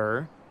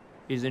 sir,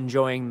 is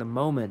enjoying the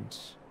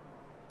moment.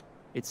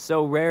 It's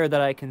so rare that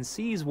I can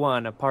seize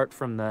one apart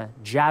from the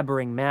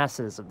jabbering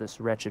masses of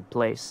this wretched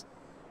place.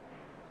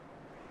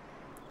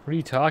 What are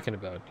you talking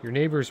about? Your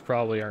neighbors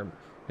probably aren't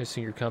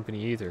missing your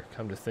company either,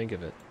 come to think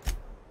of it.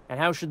 And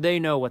how should they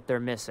know what they're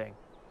missing?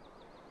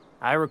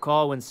 I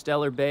recall when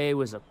Stellar Bay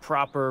was a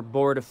proper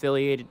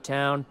board-affiliated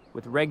town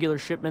with regular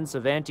shipments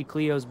of Auntie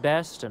Cleo's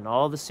best and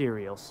all the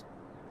cereals.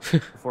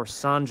 Before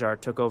Sanjar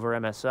took over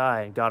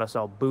MSI and got us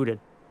all booted.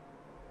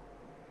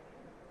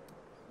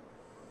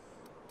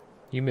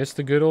 You miss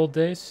the good old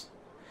days?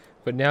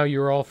 But now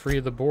you're all free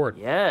of the board.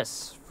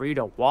 Yes, free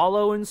to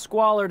wallow in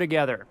squalor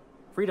together.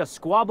 Free to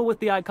squabble with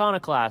the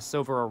Iconoclasts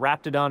over a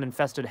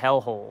Raptidon-infested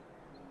hellhole.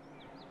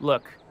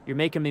 Look, you're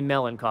making me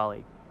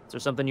melancholy. Is there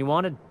something you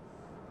wanted?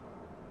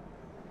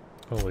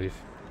 I'll leave.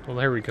 Well,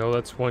 there we go.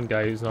 That's one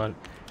guy who's not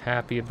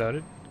happy about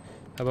it.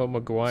 How about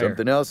McGuire?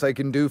 Something else I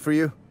can do for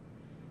you?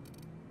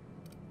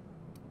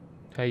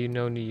 How you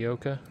know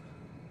Nyoka? You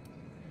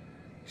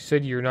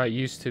said you're not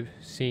used to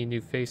seeing new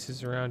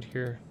faces around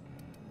here.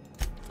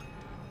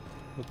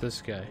 With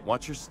this guy.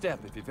 Watch your step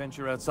if you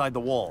venture outside the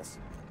walls.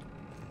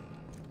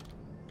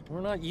 We're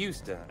not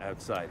used to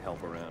outside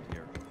help around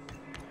here.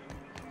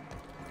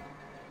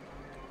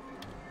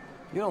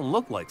 You don't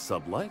look like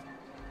Sublight.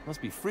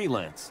 Must be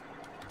freelance.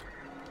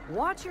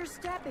 Watch your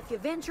step if you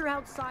venture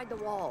outside the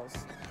walls.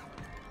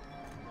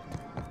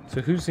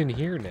 So who's in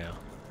here now?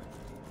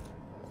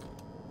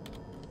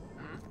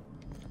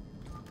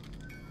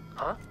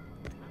 Huh?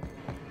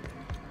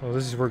 Oh,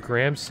 this is where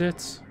Graham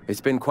sits? It's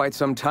been quite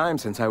some time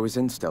since I was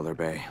in Stellar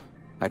Bay.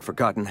 I'd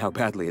forgotten how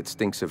badly it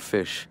stinks of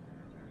fish.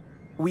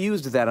 We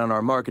used that on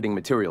our marketing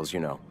materials, you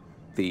know.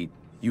 The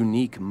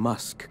unique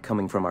musk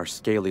coming from our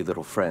scaly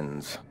little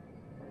friends.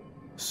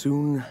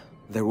 Soon,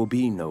 there will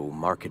be no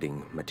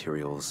marketing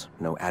materials,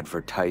 no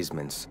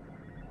advertisements,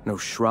 no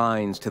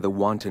shrines to the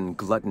wanton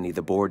gluttony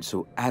the board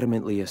so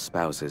adamantly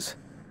espouses.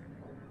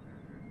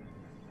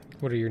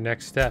 What are your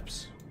next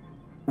steps?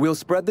 We'll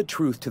spread the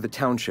truth to the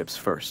townships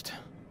first.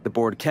 The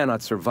board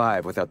cannot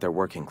survive without their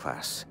working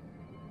class.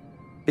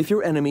 If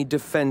your enemy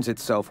defends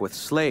itself with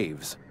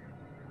slaves,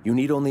 you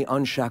need only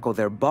unshackle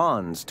their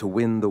bonds to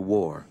win the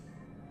war.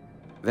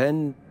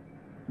 Then,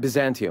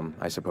 Byzantium,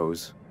 I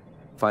suppose.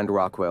 Find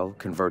Rockwell,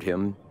 convert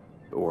him,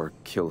 or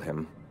kill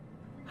him.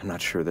 I'm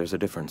not sure there's a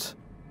difference.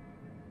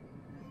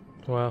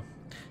 Well,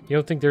 you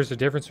don't think there's a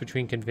difference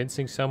between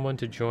convincing someone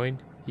to join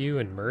you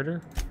and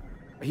murder?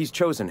 He's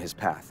chosen his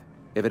path.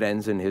 If it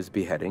ends in his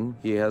beheading,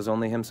 he has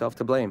only himself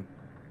to blame.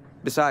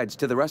 Besides,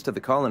 to the rest of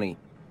the colony,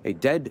 a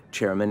dead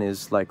chairman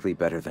is likely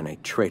better than a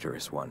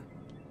traitorous one.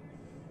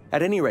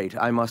 At any rate,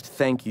 I must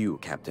thank you,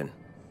 Captain.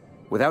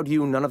 Without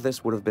you, none of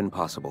this would have been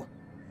possible.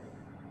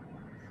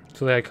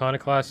 So the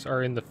Iconoclasts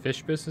are in the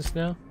fish business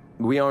now?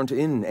 We aren't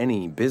in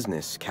any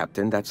business,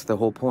 Captain. That's the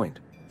whole point.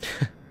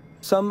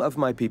 Some of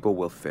my people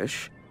will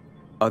fish.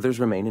 Others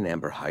remain in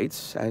Amber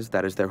Heights, as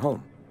that is their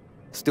home.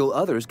 Still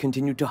others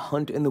continue to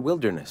hunt in the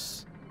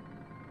wilderness.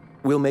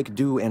 We'll make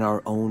do in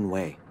our own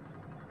way.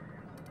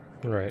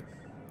 Right.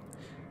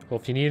 Well,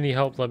 if you need any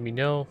help, let me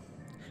know.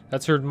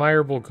 That's an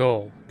admirable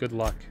goal. Good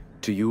luck.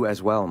 To you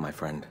as well, my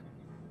friend.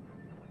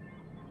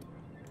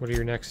 What are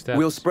your next steps?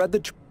 We'll spread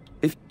the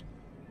if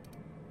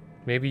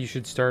Maybe you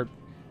should start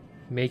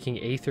making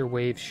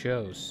Aetherwave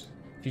shows.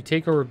 If you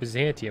take over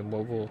Byzantium,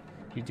 what will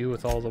you do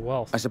with all the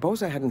wealth? I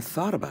suppose I hadn't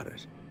thought about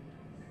it.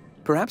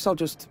 Perhaps I'll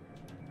just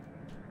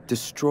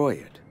destroy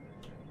it.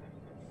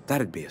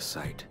 That'd be a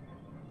sight.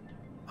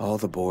 All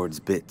the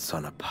board's bits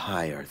on a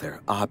pyre,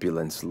 their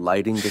opulence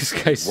lighting the This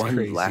guy's one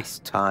crazy.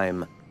 last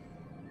time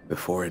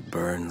before it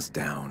burns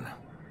down.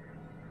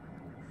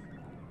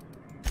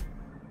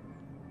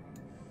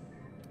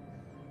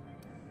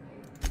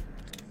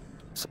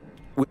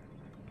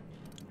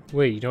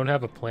 Wait, you don't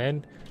have a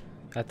plan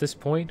at this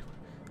point?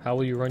 How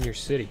will you run your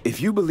city?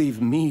 If you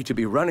believe me to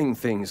be running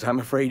things, I'm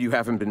afraid you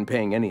haven't been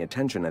paying any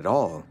attention at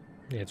all.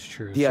 Yeah, it's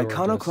true. The Zora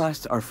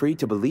Iconoclasts are free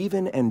to believe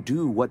in and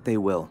do what they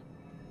will.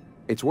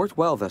 It's worked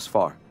well thus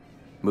far.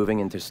 Moving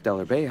into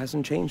Stellar Bay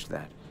hasn't changed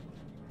that.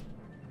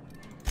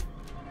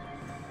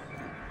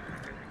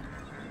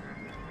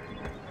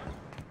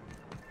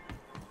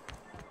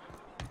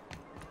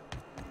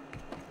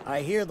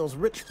 I hear those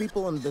rich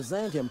people in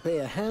Byzantium pay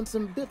a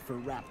handsome bit for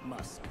wrapped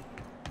musk.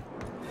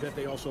 Bet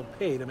they also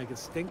pay to make it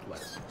stink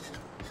less.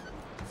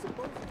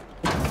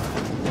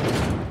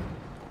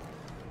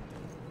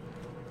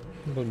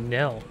 What about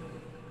Nell?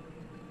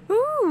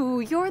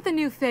 Ooh, you're the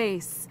new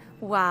face.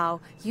 Wow,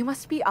 you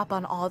must be up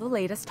on all the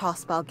latest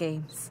tossball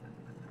games.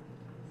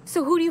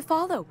 So who do you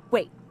follow?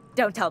 Wait,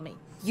 don't tell me.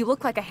 You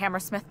look like a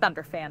Hammersmith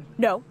Thunder fan.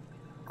 No,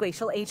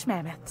 Glacial H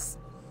Mammoths.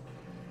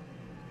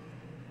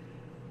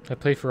 I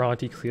play for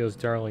Auntie Cleo's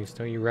Darlings.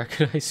 Don't you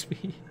recognize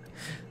me?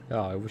 Oh,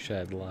 I wish I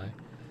had lie.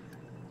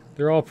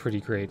 They're all pretty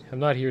great. I'm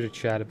not here to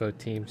chat about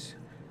teams.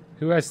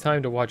 Who has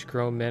time to watch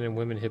grown men and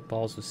women hit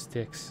balls with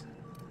sticks?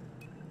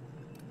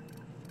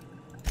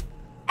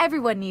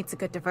 Everyone needs a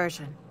good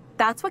diversion.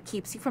 That's what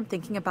keeps you from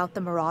thinking about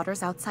the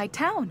marauders outside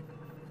town.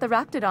 The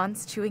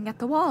raptidons chewing at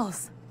the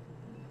walls.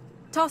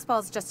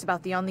 Tossball's just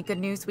about the only good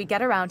news we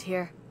get around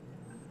here.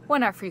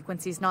 When our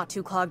frequency's not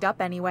too clogged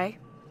up anyway.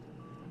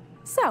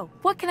 So,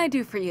 what can I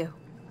do for you?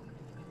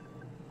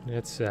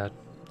 That's sad.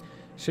 You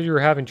said you were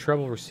having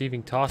trouble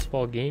receiving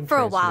tossball game For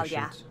a while,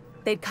 transmissions.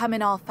 yeah. They'd come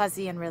in all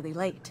fuzzy and really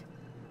late.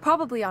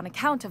 Probably on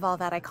account of all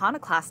that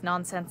Iconoclast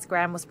nonsense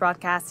Graham was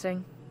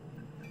broadcasting.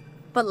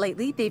 But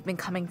lately, they've been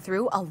coming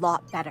through a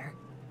lot better.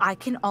 I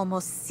can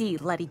almost see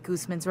Letty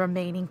Guzman's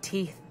remaining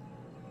teeth.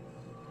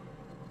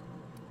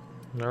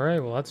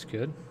 Alright, well that's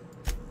good.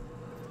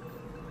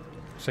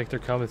 Looks like they're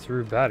coming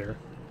through better.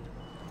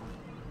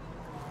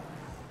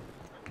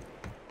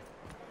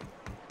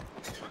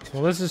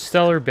 Well, this is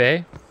Stellar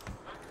Bay.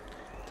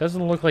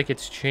 Doesn't look like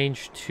it's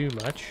changed too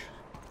much.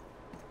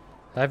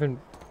 I haven't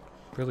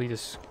really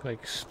just like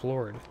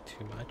explored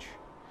too much.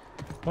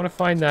 I want to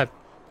find that.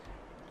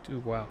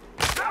 Dude, wow.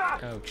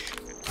 Ouch.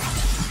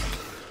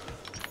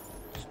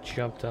 Just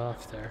jumped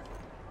off there.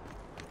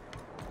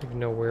 I don't even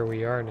know where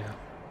we are now.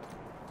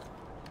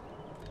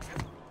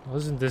 Well,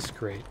 isn't this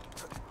great?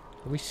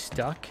 Are we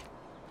stuck?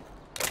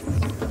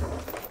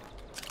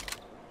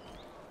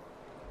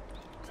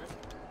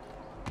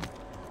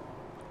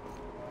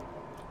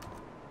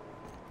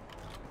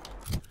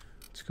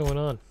 What's going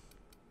on?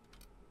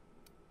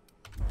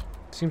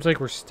 Seems like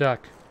we're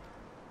stuck.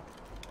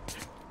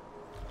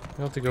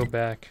 We'll have to go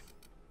back.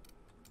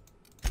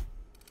 I'm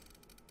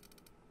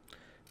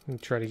gonna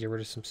try to get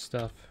rid of some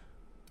stuff.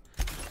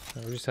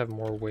 We just have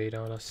more weight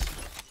on us.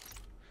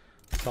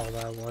 That's all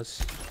that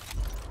was.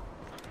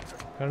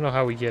 don't know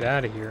how we get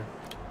out of here.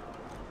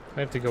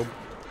 I have to go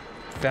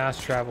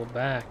fast travel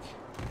back.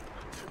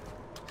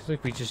 Looks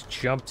like we just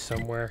jumped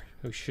somewhere.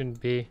 We shouldn't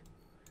be.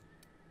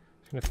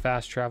 I'm gonna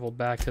fast travel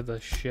back to the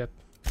ship.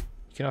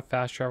 You cannot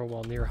fast travel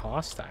while near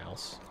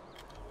hostiles.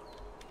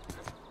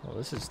 Well,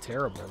 this is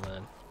terrible,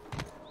 man.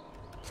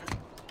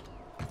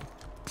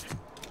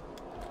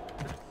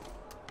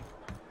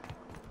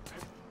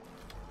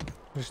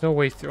 There's no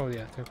way through. Oh,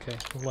 yeah, okay.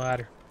 A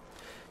ladder.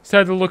 Just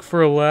had to look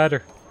for a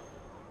ladder.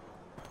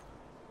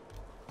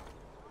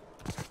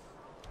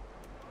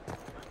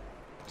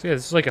 So, yeah,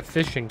 this is like a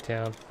fishing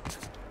town.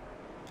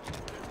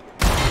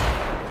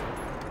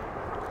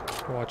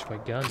 Watch my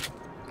gun. Just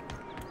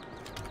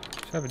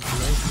have a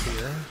drink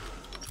here.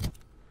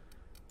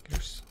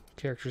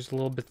 Character's a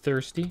little bit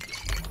thirsty.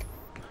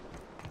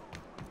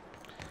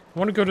 I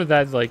want to go to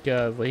that, like,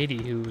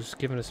 lady who's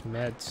giving us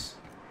meds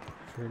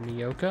for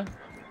Nyoka.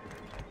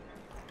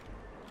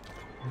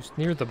 Who's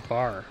near the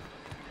bar.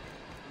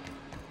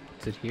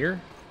 Is it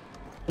here?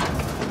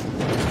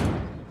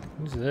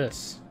 Who's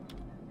this?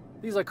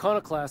 These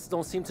iconoclasts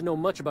don't seem to know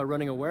much about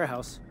running a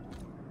warehouse.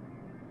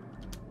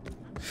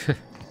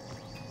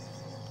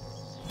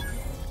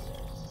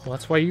 Well,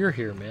 that's why you're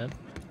here, man.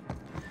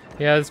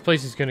 Yeah, this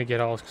place is gonna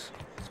get all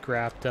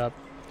scrapped up.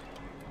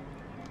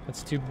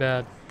 That's too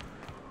bad.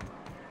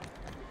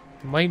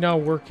 Might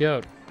not work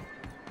out.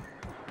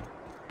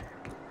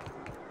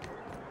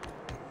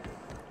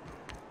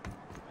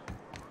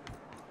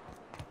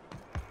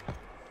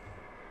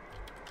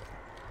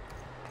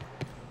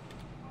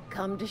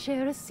 Come to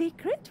share a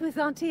secret with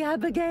Auntie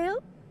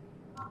Abigail?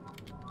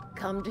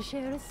 Come to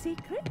share a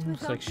secret with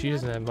Looks like she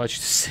doesn't have much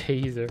to say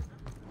either.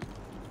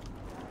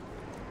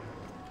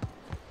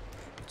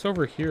 What's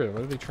over here?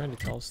 What are they trying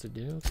to tell us to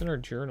do? What's in our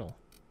journal?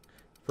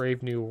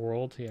 Brave New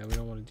World. Yeah, we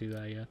don't want to do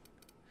that yet.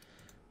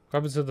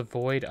 Weapons of the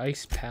Void.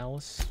 Ice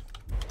Palace.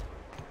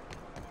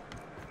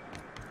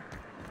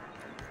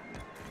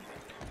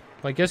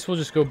 Well, I guess we'll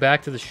just go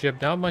back to the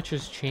ship. Not much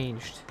has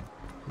changed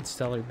in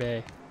Stellar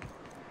Bay.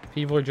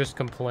 People are just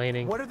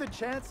complaining. What are the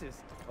chances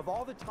of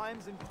all the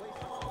times and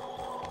places?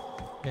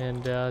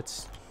 And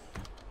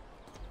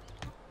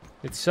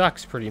it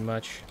sucks pretty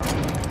much.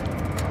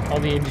 All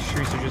the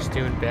industries are just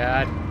doing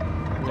bad,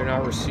 and they're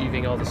not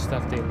receiving all the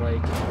stuff they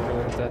like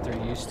or that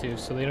they're used to,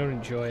 so they don't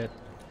enjoy it.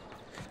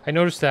 I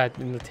noticed that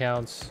in the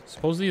towns.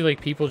 Supposedly,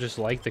 like, people just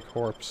like the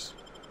corps.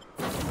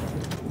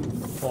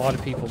 A lot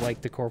of people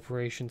like the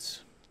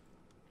corporations.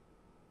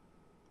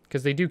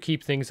 Because they do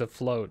keep things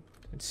afloat,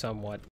 somewhat.